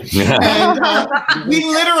 okay. And we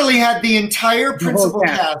literally had the entire principal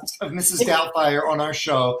cast of Mrs. Doubtfire on our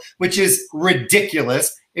show, which is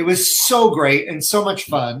ridiculous. It was so great and so much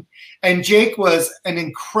fun. And Jake was an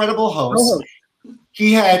incredible host.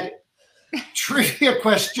 He had trivia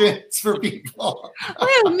questions for people.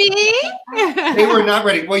 Who, me? They were not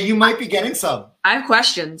ready. Well, you might be getting some. I have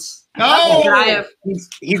questions. Oh,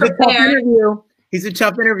 he's a tough interview. He's a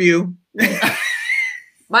tough interview.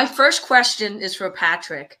 My first question is for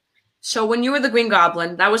Patrick. So when you were the Green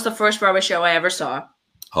Goblin, that was the first Broadway show I ever saw.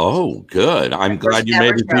 Oh, good. I'm glad you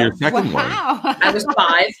made it to your second one. I was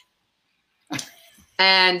 5.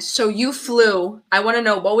 And so you flew. I want to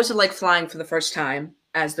know, what was it like flying for the first time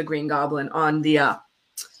as the Green Goblin on the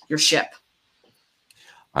your ship?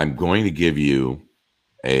 I'm going to give you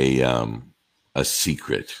a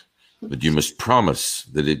secret, but you must promise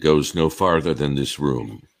that it goes no farther than this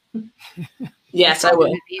room. Yes, I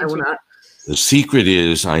will. I will not. The secret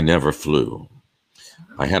is I never flew.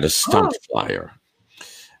 I had a stunt flyer.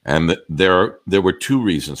 And there were 2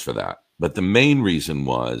 reasons for that. But the main reason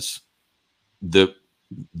was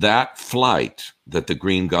that flight that the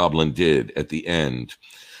Green Goblin did at the end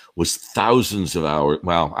was thousands of hours.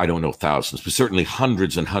 Well, I don't know thousands, but certainly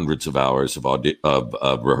hundreds and hundreds of hours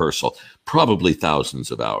of rehearsal, probably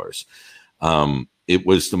thousands of hours. It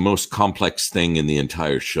was the most complex thing in the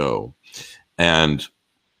entire show. And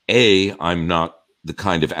I'm not the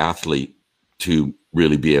kind of athlete to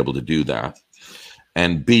really be able to do that.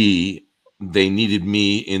 And B, they needed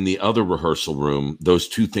me in the other rehearsal room. Those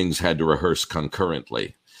 2 things had to rehearse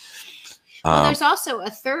concurrently. Well, there's also a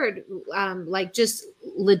third, like just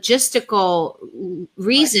logistical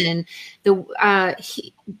reason.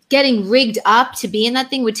 Getting rigged up to be in that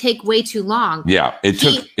thing would take way too long. Yeah,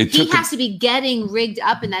 he has to be getting rigged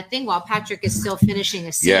up in that thing while Patrick is still finishing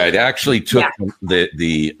a scene. Yeah, it actually took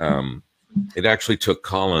it actually took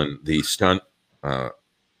Colin, the stunt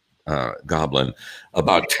goblin,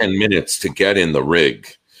 about 10 minutes to get in the rig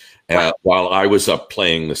while I was up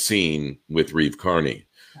playing the scene with Reeve Carney.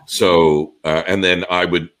 So, and then I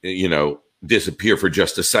would, disappear for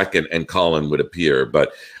just a second and Colin would appear.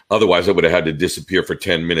 But otherwise I would have had to disappear for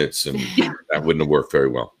 10 minutes and that wouldn't have worked very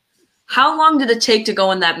well. How long did it take to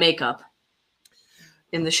go in that makeup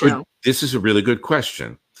in the show? This is a really good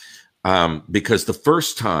question. Because the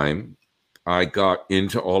first time I got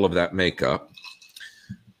into all of that makeup,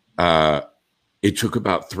 it took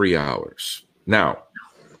about 3 hours. Now,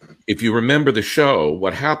 if you remember the show,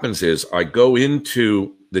 what happens is I go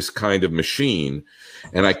into this kind of machine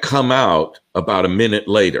and I come out about a minute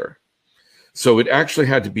later. So it actually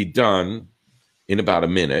had to be done in about a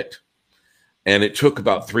minute. And it took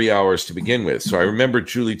about 3 hours to begin with. So I remember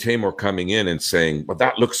Julie Taymor coming in and saying, well,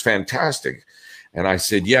 that looks fantastic. And I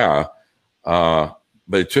said, yeah, but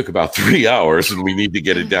it took about 3 hours and we need to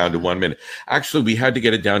get it down to 1 minute. Actually, we had to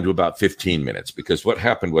get it down to about 15 minutes because what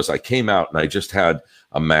happened was I came out and I just had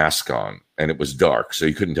a mask on and it was dark. So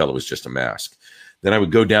you couldn't tell it was just a mask. Then I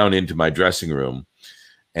would go down into my dressing room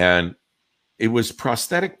and it was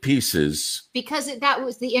prosthetic pieces. Because that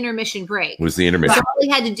was the intermission break. Was the intermission. So all we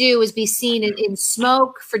had to do was be seen in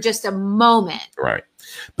smoke for just a moment. Right.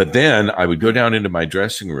 But then I would go down into my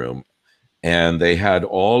dressing room and they had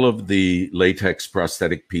all of the latex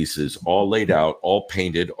prosthetic pieces all laid out, all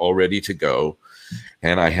painted, all ready to go.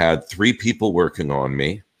 And I had 3 people working on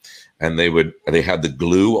me. And they had the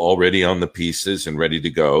glue already on the pieces and ready to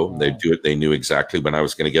go. They'd do it. They knew exactly when I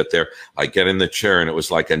was going to get there. I get in the chair and it was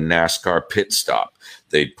like a NASCAR pit stop.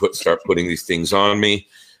 They'd start putting these things on me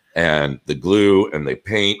and the glue and they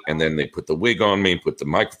paint. And then they put the wig on me and put the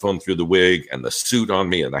microphone through the wig and the suit on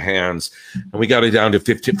me and the hands. And we got it down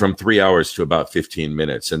to from 3 hours to about 15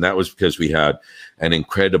 minutes. And that was because we had an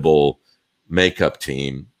incredible makeup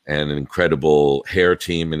team and an incredible hair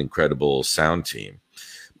team, an incredible sound team.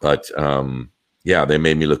 But yeah, they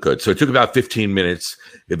made me look good. So it took about 15 minutes,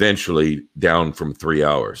 eventually down from 3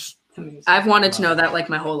 hours. I've wanted to know that like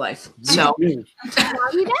my whole life. So now you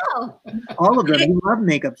know. All of them. We love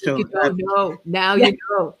makeup shows. Now you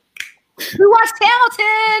know. We watched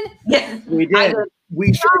Hamilton. Yeah, we did.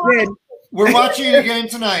 We sure did. We're watching it again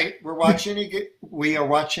tonight. We are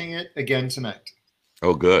watching it again tonight.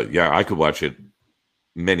 Oh, good. Yeah, I could watch it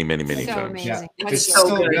many times. Amazing. Yeah. It's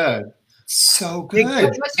so good. So good.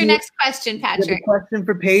 What's your next question, Patrick? Question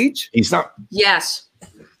for Paige? He's not. Yes.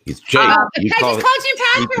 Jake. I You just call called it- you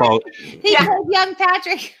Patrick. you call- He called young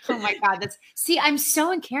Patrick. Oh my God, see, I'm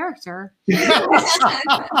so in character.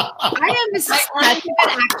 I am such a good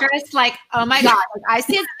actress. Like, oh my God, like I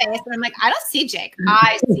see his face and I'm like, I don't see Jake.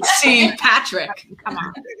 I see Patrick. Come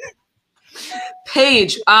on.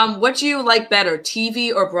 Paige, what do you like better,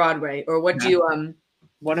 TV or Broadway, or what do you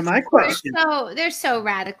One of my questions. They're so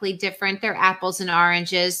radically different. They're apples and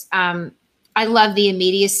oranges. I love the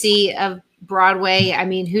immediacy of Broadway. I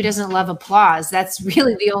mean, who doesn't love applause? That's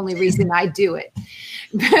really the only reason I do it.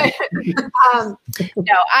 No,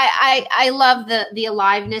 I love the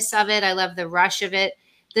aliveness of it. I love the rush of it.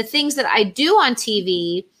 The things that I do on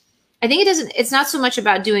TV, I think it's not so much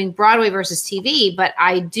about doing Broadway versus TV, but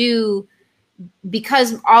I do,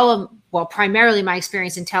 because primarily my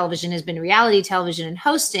experience in television has been reality television and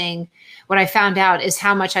hosting. What I found out is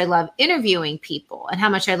how much I love interviewing people and how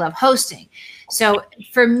much I love hosting. So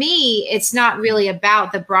for me, it's not really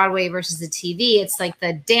about the Broadway versus the TV. It's like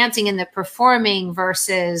the dancing and the performing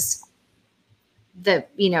versus the,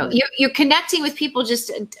 you're connecting with people just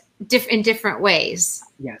in different ways.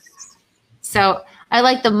 Yes. So I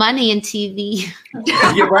like the money in TV.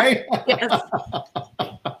 You're right. Yes.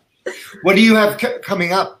 What do you have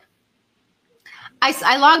coming up?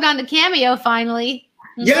 I logged on to Cameo finally.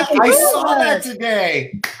 Yes, I saw that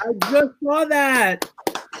today. I just saw that.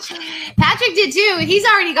 Patrick did too. He's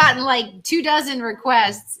already gotten like 24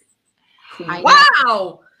 requests.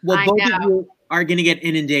 Wow. Well, both of you are going to get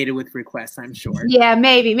inundated with requests, I'm sure. Yeah,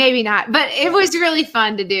 maybe not. But it was really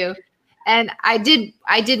fun to do. And I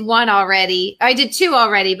did one already. I did two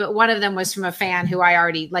already, but one of them was from a fan who I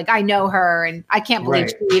already, like, I know her, and I can't believe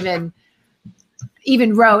she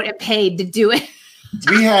even wrote and paid to do it.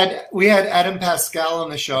 We had Adam Pascal on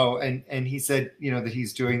the show, and he said, that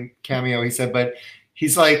he's doing Cameo. He said, but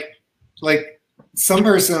he's like some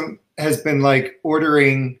person has been like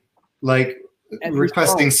ordering, like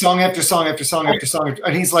requesting song after song after song after song,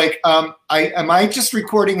 and he's like, am I just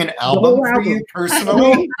recording an album for you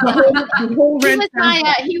personally?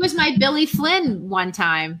 He was my Billy Flynn one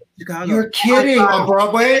time. You're kidding? On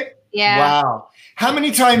Broadway? Yeah. Wow. How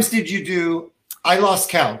many times did you do? I lost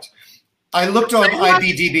count. I looked on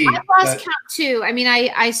IMDb. I lost count too. I mean,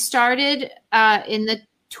 I started in the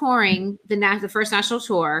touring, the first national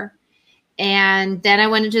tour, and then I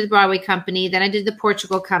went into the Broadway company. Then I did the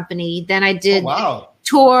Portugal company. Then I did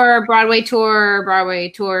tour, Broadway tour, Broadway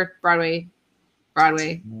tour, Broadway.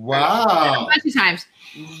 Wow. A bunch of times.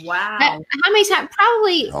 Wow. How many times?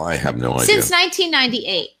 Probably. Oh, I have no idea. Since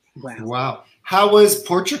 1998. Wow. How was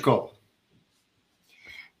Portugal?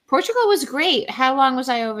 Portugal was great. How long was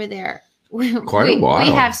I over there? Quite a while.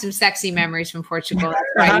 We have some sexy memories from Portugal. That's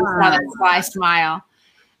right. You saw that sly smile.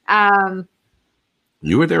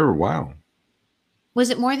 You were there a while. Was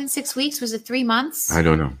it more than 6 weeks? Was it 3 months? I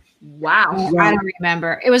don't know. Wow. I don't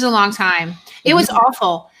remember. It was a long time. It was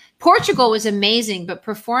awful. Portugal was amazing, but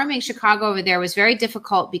performing Chicago over there was very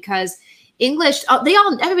difficult because English,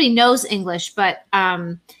 everybody knows English, but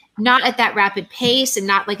not at that rapid pace and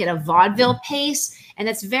not like at a vaudeville pace. And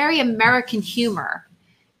that's very American humor.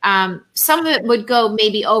 Some of it would go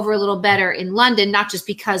maybe over a little better in London, not just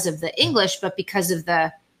because of the English, but because of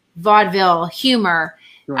the vaudeville humor.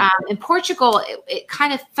 Right. In Portugal, it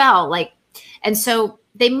kind of fell like, and so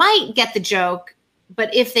they might get the joke,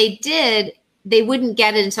 but if they did, they wouldn't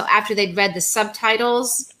get it until after they'd read the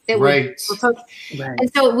subtitles. Right.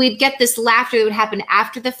 And so we'd get this laughter that would happen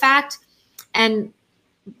after the fact. And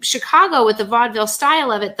Chicago, with the vaudeville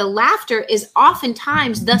style of it, the laughter is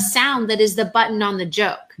oftentimes the sound that is the button on the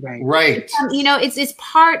joke. Right. It's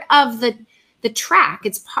part of the track.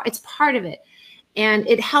 It's part of it, and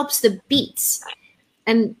it helps the beats.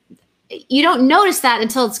 And you don't notice that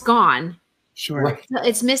until it's gone. Sure. Right.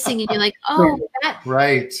 It's missing, and you're like, oh, that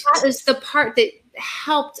is the part that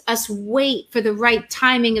helped us wait for the right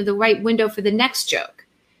timing of the right window for the next joke.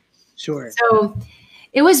 Sure. So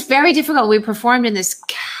it was very difficult. We performed in this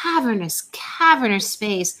cavernous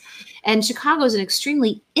space, and Chicago is an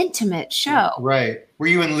extremely intimate show. Right. Were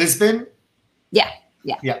you in Lisbon? Yeah.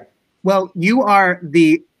 Well, you are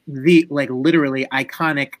the like literally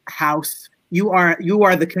iconic house. You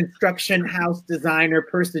are the construction house designer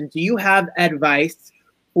person. Do you have advice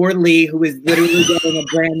for Lee, who is literally getting a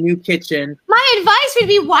brand new kitchen? My advice would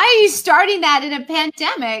be, why are you starting that in a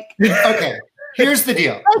pandemic? Okay. Here's the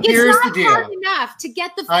deal. Here's the deal. Hard enough to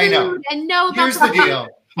get the food and know about Here's the deal.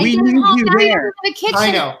 We need you there. The kitchen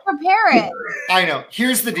I know. To prepare it. I know.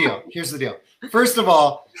 Here's the deal. First of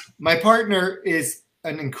all, my partner is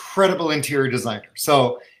an incredible interior designer.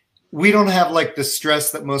 So we don't have like the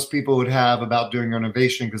stress that most people would have about doing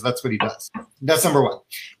renovation because that's what he does. That's number one.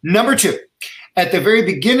 Number two, At the very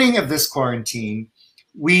beginning of this quarantine,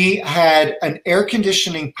 we had an air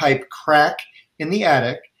conditioning pipe crack in the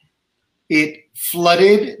attic. It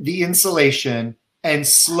flooded the insulation and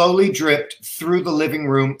slowly dripped through the living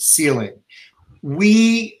room ceiling.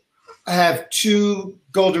 We have 2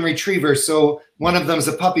 golden retrievers, so one of them is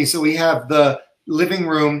a puppy. So we have the living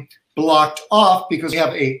room blocked off because we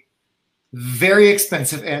have a very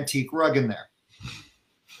expensive antique rug in there.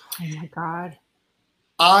 Oh my God.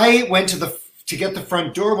 I went to get the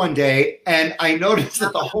front door one day, and I noticed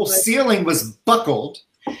that the whole ceiling was buckled.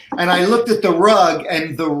 And I looked at the rug,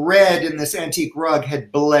 and the red in this antique rug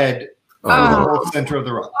had bled through the whole center of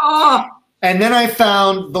the rug. Oh. And then I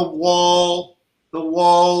found the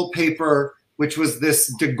wallpaper, which was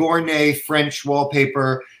this de Gournay French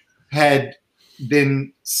wallpaper, had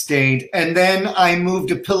been stained. And then I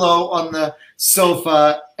moved a pillow on the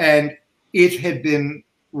sofa, and it had been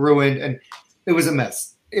ruined, and it was a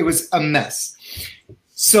mess. It was a mess.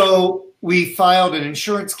 So we filed an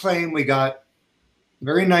insurance claim. We got a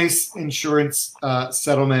very nice insurance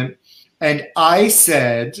settlement. And I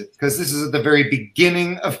said, because this is at the very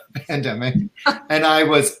beginning of the pandemic, and I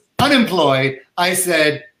was unemployed, I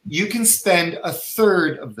said, you can spend a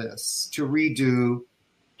third of this to redo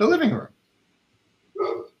the living room.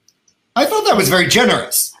 I thought that was very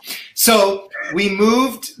generous. So we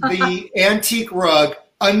moved the antique rug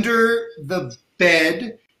under the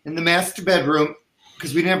bed in the master bedroom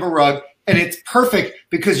because we didn't have a rug. And it's perfect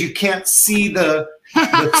because you can't see the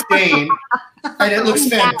stain. And it looks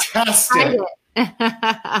fantastic.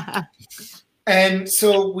 And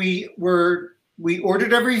so we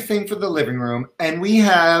ordered everything for the living room, and we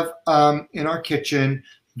have in our kitchen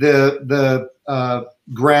the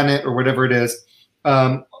granite or whatever it is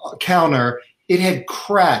counter. It had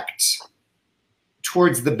cracked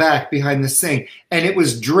towards the back behind the sink, and it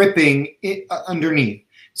was dripping underneath.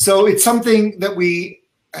 So it's something that we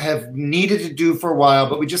have needed to do for a while,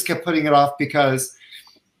 but we just kept putting it off because,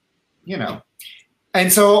 you know.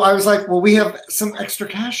 And so I was like, well, we have some extra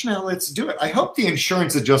cash now. Let's do it. I hope the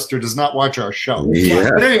insurance adjuster does not watch our show.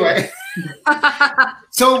 Yeah. But anyway,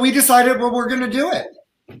 so we decided, well, we're going to do it.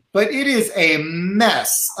 But it is a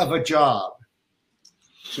mess of a job.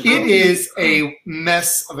 It is a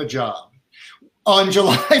mess of a job. On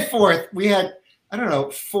July 4th, we had, I don't know,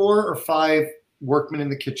 4 or 5 workmen in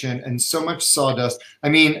the kitchen and so much sawdust. I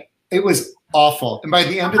mean, it was awful. And by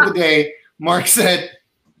the end of the day, Mark said,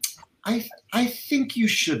 I think you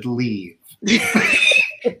should leave.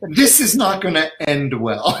 This is not going to end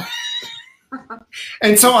well.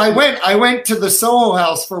 And so I went to the Soho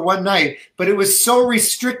House for one night, but it was so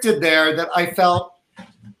restricted there that I felt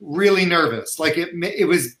really nervous. Like it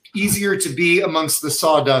was easier to be amongst the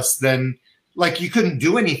sawdust than, like, you couldn't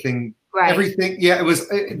do anything. Right. Everything. Yeah,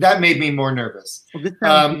 that made me more nervous. Well, this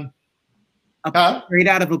sounds straight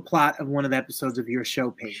out of a plot of one of the episodes of your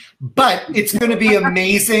show, Paige. But it's going to be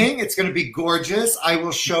amazing. It's going to be gorgeous. I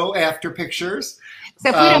will show after pictures.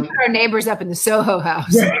 Except we don't put our neighbors up in the Soho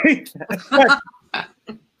House.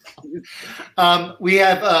 We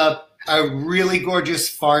have a really gorgeous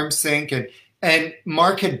farm sink, and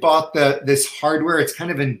Mark had bought this hardware. It's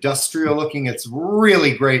kind of industrial looking. It's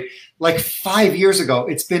really great. Like 5 years ago,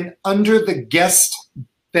 it's been under the guest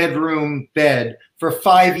bedroom bed for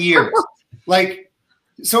 5 years. Like,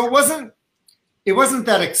 so it wasn't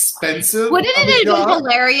that expensive. Wouldn't it have been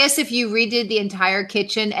hilarious if you redid the entire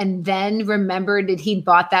kitchen and then remembered that he'd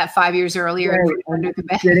bought that 5 years earlier and put it under the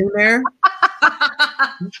bed? Sitting there?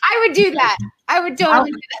 I would do that. I would totally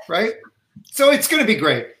do that. Right? So it's going to be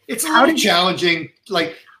great. It's a little challenging.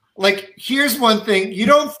 Like here's one thing. You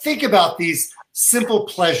don't think about these simple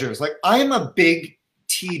pleasures. Like, I'm a big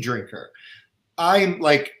tea drinker. I'm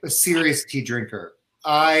like a serious tea drinker.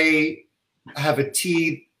 I have a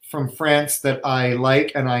tea from France that I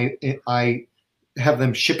like, and I have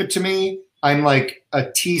them ship it to me. I'm like a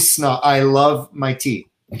tea snob. I love my tea.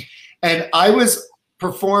 And I was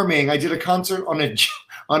performing. I did a concert on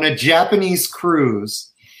a Japanese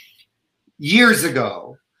cruise years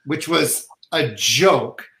ago, which was a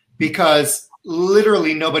joke because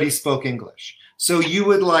literally nobody spoke English. So you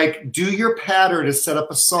would like do your patter to set up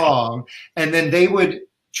a song, and then they would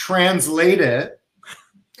translate it,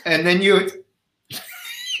 and then it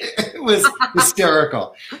was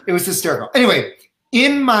hysterical. It was hysterical. Anyway,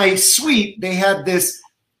 in my suite, they had this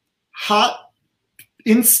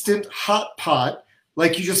instant hot pot,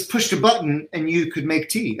 like you just pushed a button and you could make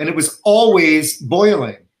tea, and it was always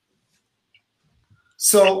boiling.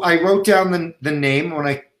 So I wrote down the name. When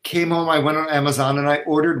I came home, I went on Amazon and I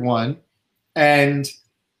ordered one, and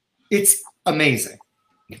it's amazing.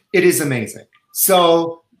 It is amazing.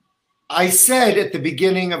 So I said at the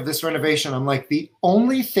beginning of this renovation, I'm like, the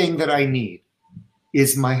only thing that I need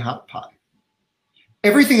is my hot pot.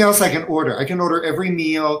 Everything else I can order. I can order every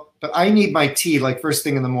meal, but I need my tea like first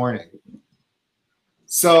thing in the morning.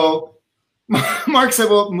 So Mark said,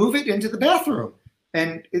 well, move it into the bathroom.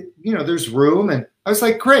 And, there's room. And I was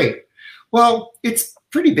like, great. Well, it's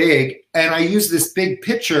pretty big. And I use this big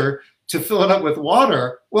pitcher to fill it up with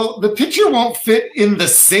water. Well, the pitcher won't fit in the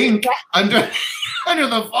sink under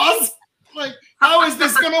the faucet. Like, how is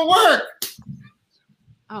this going to work?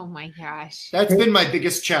 Oh my gosh. That's been my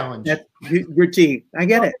biggest challenge. That's your tea. I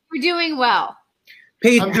get it. We're doing well.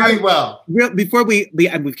 Paige, I'm doing well. Before we've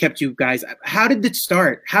kept you guys, how did it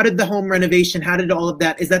start? How did the home renovation? How did all of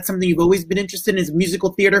that? Is that something you've always been interested in? Is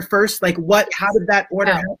musical theater first? Like how did that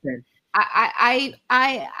order happen? I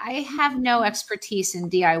have no expertise in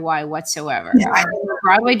DIY whatsoever. I'm a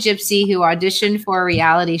Broadway gypsy who auditioned for a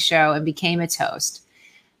reality show and became its host.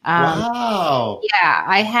 Wow. Yeah,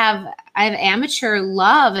 I have amateur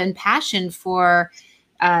love and passion for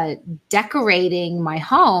decorating my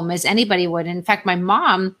home as anybody would. In fact, my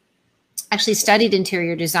mom actually studied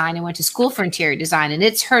interior design and went to school for interior design, and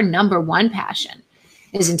it's her #1 passion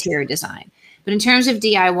is interior design. But in terms of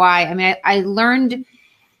DIY, I mean, I learned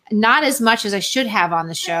not as much as I should have on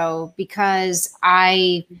the show because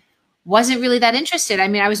I wasn't really that interested. I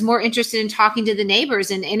mean, I was more interested in talking to the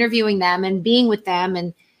neighbors and interviewing them and being with them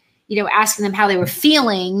and, asking them how they were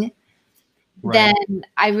feeling. Right. Than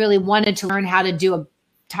I really wanted to learn how to do a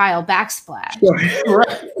tile backsplash.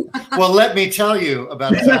 Right. Well, let me tell you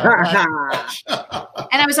about a tile backsplash.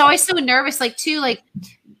 And I was always so nervous,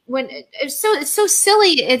 when it's so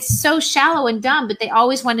silly, it's so shallow and dumb, but they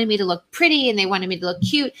always wanted me to look pretty and they wanted me to look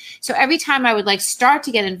cute. So every time I would start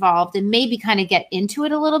to get involved and maybe kind of get into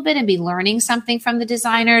it a little bit and be learning something from the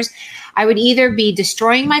designers, I would either be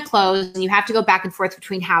destroying my clothes, and you have to go back and forth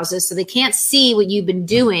between houses so they can't see what you've been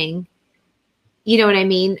doing. You know what I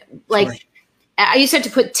mean? Right. I used to have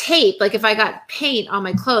to put tape. If I got paint on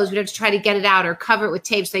my clothes, we'd have to try to get it out or cover it with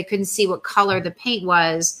tape so they couldn't see what color the paint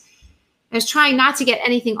was. I was trying not to get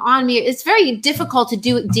anything on me. It's very difficult to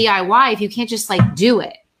do it DIY if you can't just do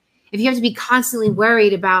it. If you have to be constantly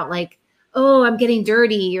worried about oh, I'm getting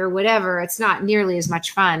dirty or whatever, it's not nearly as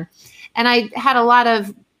much fun. And I had a lot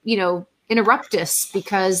of, interruptus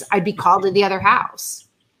because I'd be called to the other house.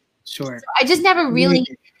 Sure. So I just never really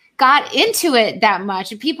got into it that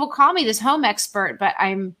much. And people call me this home expert, but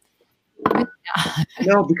I'm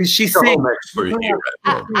no, because she's a home expert.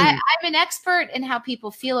 I'm an expert in how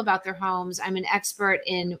people feel about their homes. I'm an expert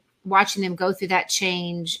in watching them go through that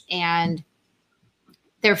change and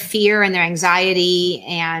their fear and their anxiety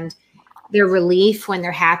and their relief when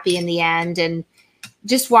they're happy in the end. And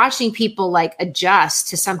just watching people adjust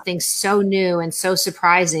to something so new and so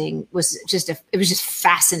surprising was just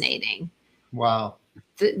fascinating. Wow.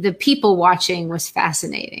 The people watching was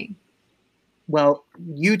fascinating. Well,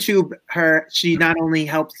 YouTube her. She not only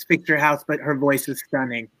helps fix your house, but her voice is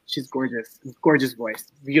stunning. She's gorgeous. Gorgeous voice.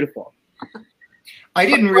 Beautiful. I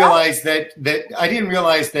didn't realize that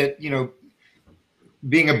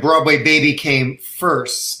being a Broadway baby came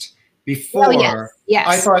first before. Oh, yes.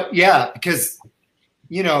 I thought, because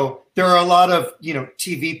there are a lot of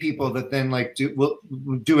TV people that then will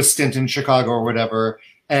do a stint in Chicago or whatever.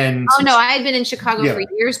 And oh no, I had been in Chicago for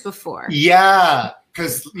years before. Yeah,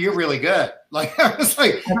 because you're really good. I was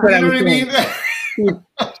like, you know what I mean? We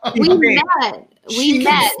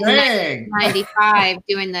met in 1995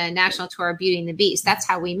 doing the national tour of Beauty and the Beast. That's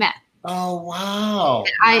how we met. Oh wow!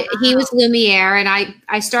 He was Lumiere, and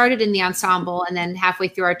I started in the ensemble, and then halfway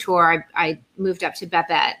through our tour, I moved up to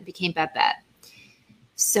Babette, became Babette.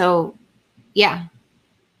 So, yeah.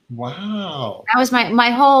 Wow. That was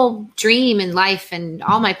my whole dream in life, and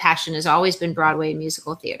all my passion has always been Broadway and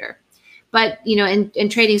musical theater. But, in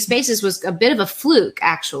Trading Spaces was a bit of a fluke,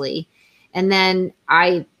 actually. And then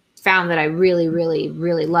I found that I really, really,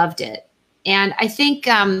 really loved it. And I think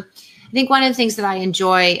one of the things that I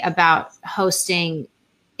enjoy about hosting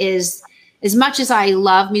is, as much as I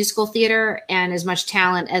love musical theater and as much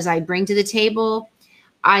talent as I bring to the table,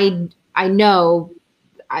 I know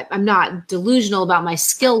I'm not delusional about my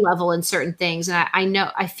skill level in certain things. And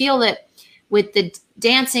I feel that with the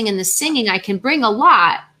dancing and the singing, I can bring a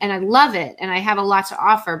lot and I love it and I have a lot to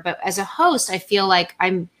offer. But as a host, I feel like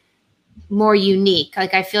I'm more unique.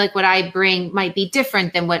 I feel like what I bring might be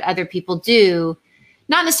different than what other people do.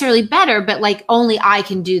 Not necessarily better, but only I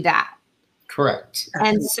can do that. Correct.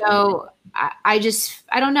 And so I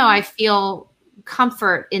don't know. I feel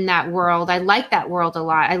comfort in that world. I like that world a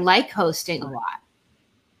lot. I like hosting a lot.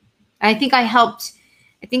 I think I helped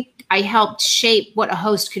I think I helped shape what a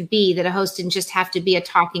host could be, that a host didn't just have to be a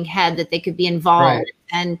talking head, that they could be involved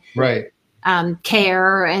and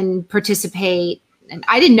care and participate. And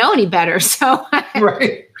I didn't know any better. So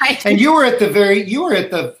and you were at the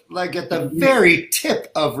very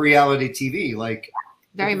tip of reality TV, like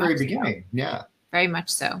very at the much very beginning. Yeah. Very much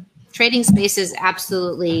so. Trading Spaces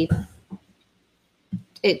absolutely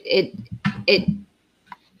it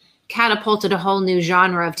catapulted a whole new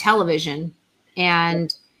genre of television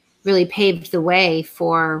and really paved the way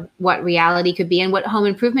for what reality could be and what home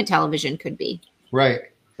improvement television could be. Right.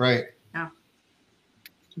 Yeah.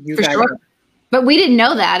 For sure. But we didn't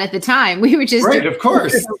know that at the time. We were just of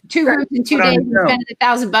course 2 rooms in 2 days and spending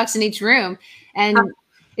 $1,000 in each room. And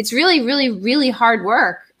it's really, really, really hard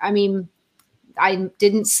work. I mean, I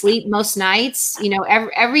didn't sleep most nights. You know,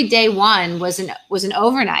 every day one was an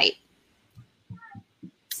overnight.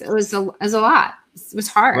 So it was a lot. It was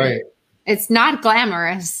hard. Right. It's not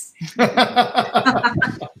glamorous.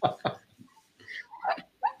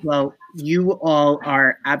 Well, you all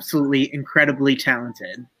are absolutely incredibly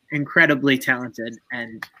talented,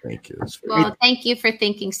 and thank you. Well, thank you for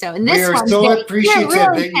thinking so. And this we are one, so Jake, appreciative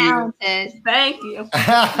really that talented. Thank you.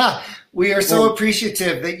 We are so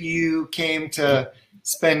appreciative that you came to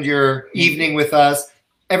spend your evening with us.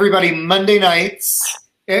 Everybody, Monday nights.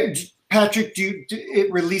 Patrick,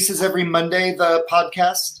 it releases every Monday, the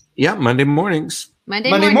podcast? Yeah, Monday mornings. Monday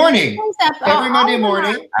morning. Every Monday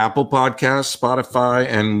morning. Apple Podcasts, Spotify,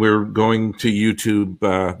 and we're going to YouTube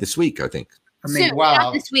this week, I think. Soon. Wow.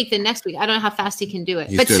 Not this week, then next week. I don't know how fast he can do it.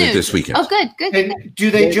 He's but doing soon. it this weekend. Oh, good. And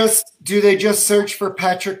do they just search for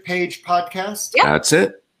Patrick Page Podcast? Yep. That's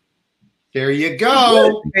it. There you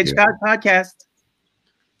go. Page Podcast.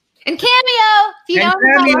 And Cameo. If you don't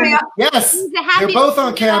know, yes, they're both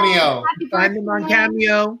on Cameo. Find them on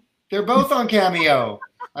Cameo. They're both on Cameo.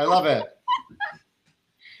 I love it.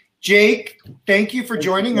 Jake, thank you for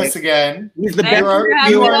joining us again. He's the best.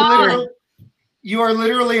 You are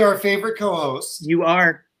literally our favorite co-host. You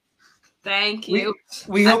are. Thank you.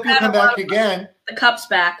 We hope you'll come back again. The cup's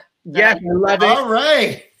back. Yes, I love it. All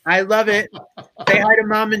right. I love it. Say hi to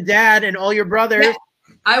mom and dad and all your brothers. Yeah,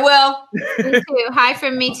 I will. Me too. Hi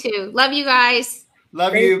from me too. Love you guys.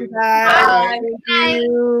 Love you. Bye. Bye.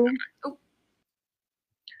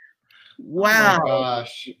 Wow. Oh my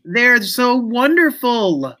gosh. They're so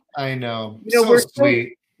wonderful. I know. You know, so we're sweet.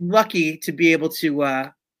 So lucky to be able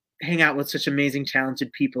to hang out with such amazing,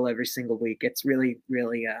 talented people every single week. It's really,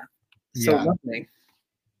 really so lovely.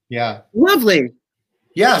 Yeah. Lovely.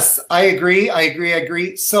 Yes, I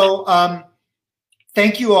agree. So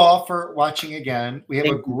thank you all for watching again. We have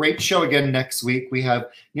a great show again next week. We have,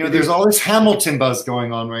 there's all this Hamilton buzz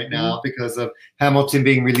going on right now because of Hamilton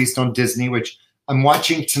being released on Disney, which I'm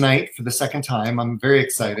watching tonight for the second time. I'm very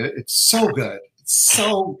excited. It's so good. It's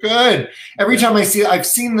so good. Every time I see it, I've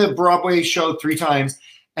seen the Broadway show 3 times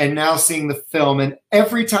and now seeing the film. And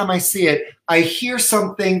every time I see it, I hear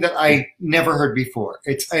something that I never heard before.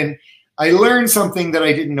 And I learned something that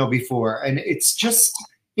I didn't know before. And it's just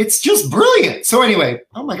brilliant. So anyway,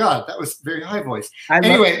 oh my God, that was very high voice.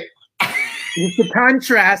 Anyway. It's the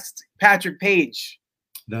contrast, Patrick Page.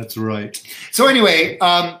 That's right. So anyway,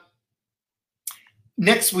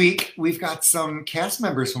 next week, we've got some cast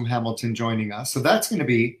members from Hamilton joining us. So that's going to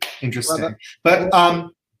be interesting. But,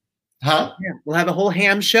 yeah, we'll have a whole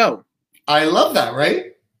ham show. I love that,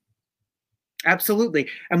 right? Absolutely.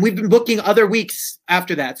 And we've been booking other weeks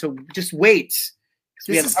after that. So just wait.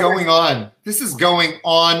 This is going on. This is going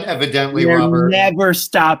on, evidently, We're Robert. Never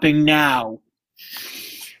stopping now.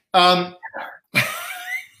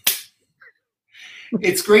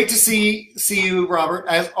 It's great to see you, Robert,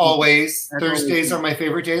 as always. Thursdays are my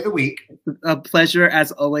favorite day of the week. A pleasure,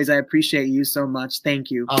 as always. I appreciate you so much. Thank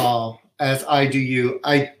you. Oh, as I do you.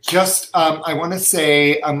 I just, I want to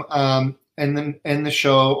say, and then end the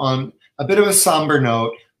show on a bit of a somber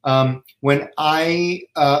note. When I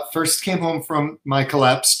first came home from my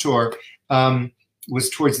Collapse tour, was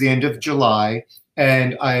towards the end of July,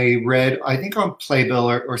 and I read, I think on Playbill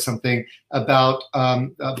or something, about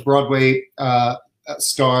Broadway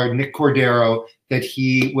star Nick Cordero, that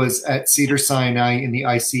he was at Cedars-Sinai in the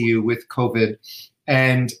ICU with COVID.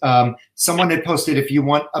 And someone had posted, if you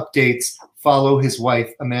want updates, follow his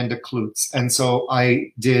wife, Amanda Klutz. And so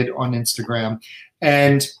I did on Instagram.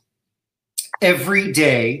 And every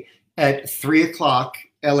day at 3 o'clock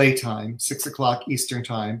LA time, 6 o'clock Eastern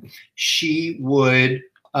time, she would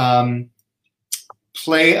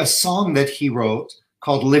play a song that he wrote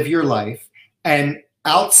called Live Your Life. And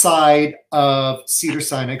outside of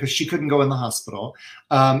Cedars-Sinai, because she couldn't go in the hospital,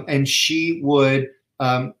 and she would,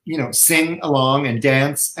 sing along and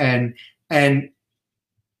dance. And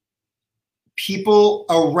people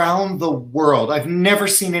around the world, I've never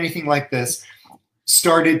seen anything like this,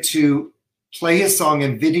 started to play his song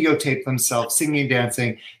and videotape themselves singing and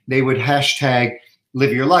dancing. They would hashtag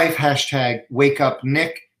live your life, hashtag wake up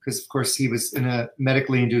Nick, because of course he was in a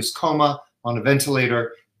medically induced coma on a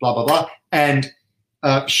ventilator, blah, blah, blah. And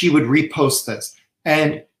she would repost this.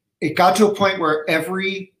 And it got to a point where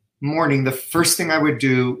every morning, the first thing I would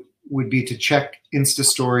do would be to check Insta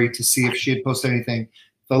Story to see if she had posted anything.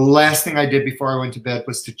 The last thing I did before I went to bed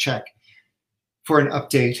was to check for an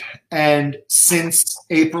update. And since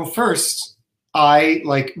April 1st, I,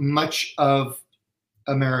 like much of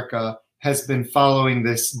America, has been following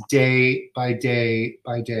this day by day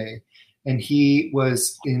by day. And he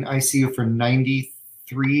was in ICU for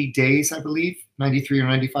 93 days, I believe, 93 or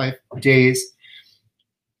 95 days.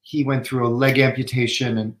 He went through a leg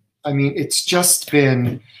amputation. And I mean, it's just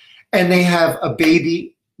been, and they have a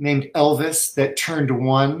baby named Elvis that turned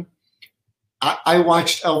 1. I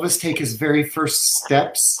watched Elvis take his very first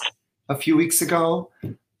steps a few weeks ago.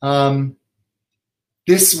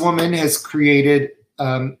 This woman has created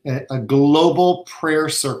a global prayer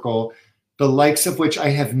circle, the likes of which I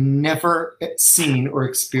have never seen or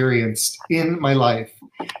experienced in my life.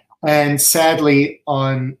 And sadly,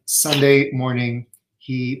 on Sunday morning,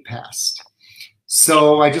 he passed.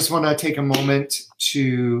 So I just want to take a moment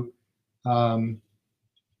to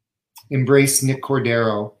embrace Nick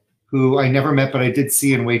Cordero, who I never met, but I did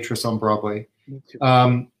see in Waitress on Broadway,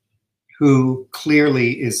 who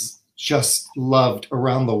clearly is just loved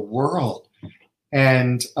around the world.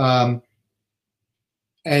 And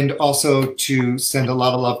also to send a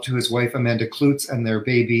lot of love to his wife, Amanda Klutz, and their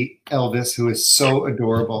baby, Elvis, who is so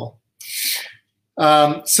adorable.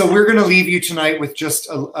 So we're going to leave you tonight with just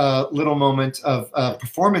a little moment of a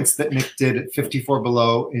performance that Nick did at 54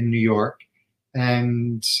 Below in New York.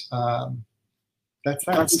 And that's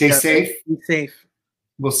that. Stay safe. Be safe.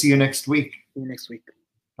 We'll see you next week. See you next week.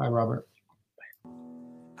 Bye, Robert.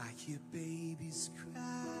 I hear babies cry.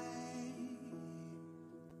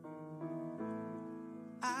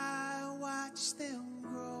 I watch them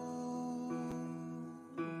grow.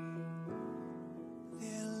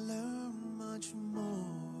 They'll learn much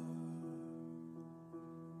more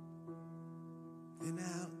than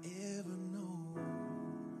I'll ever know.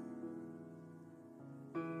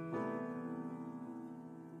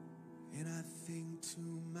 And I think to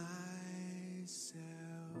myself,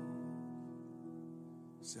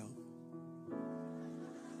 so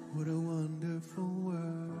what a wonderful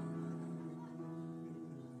world.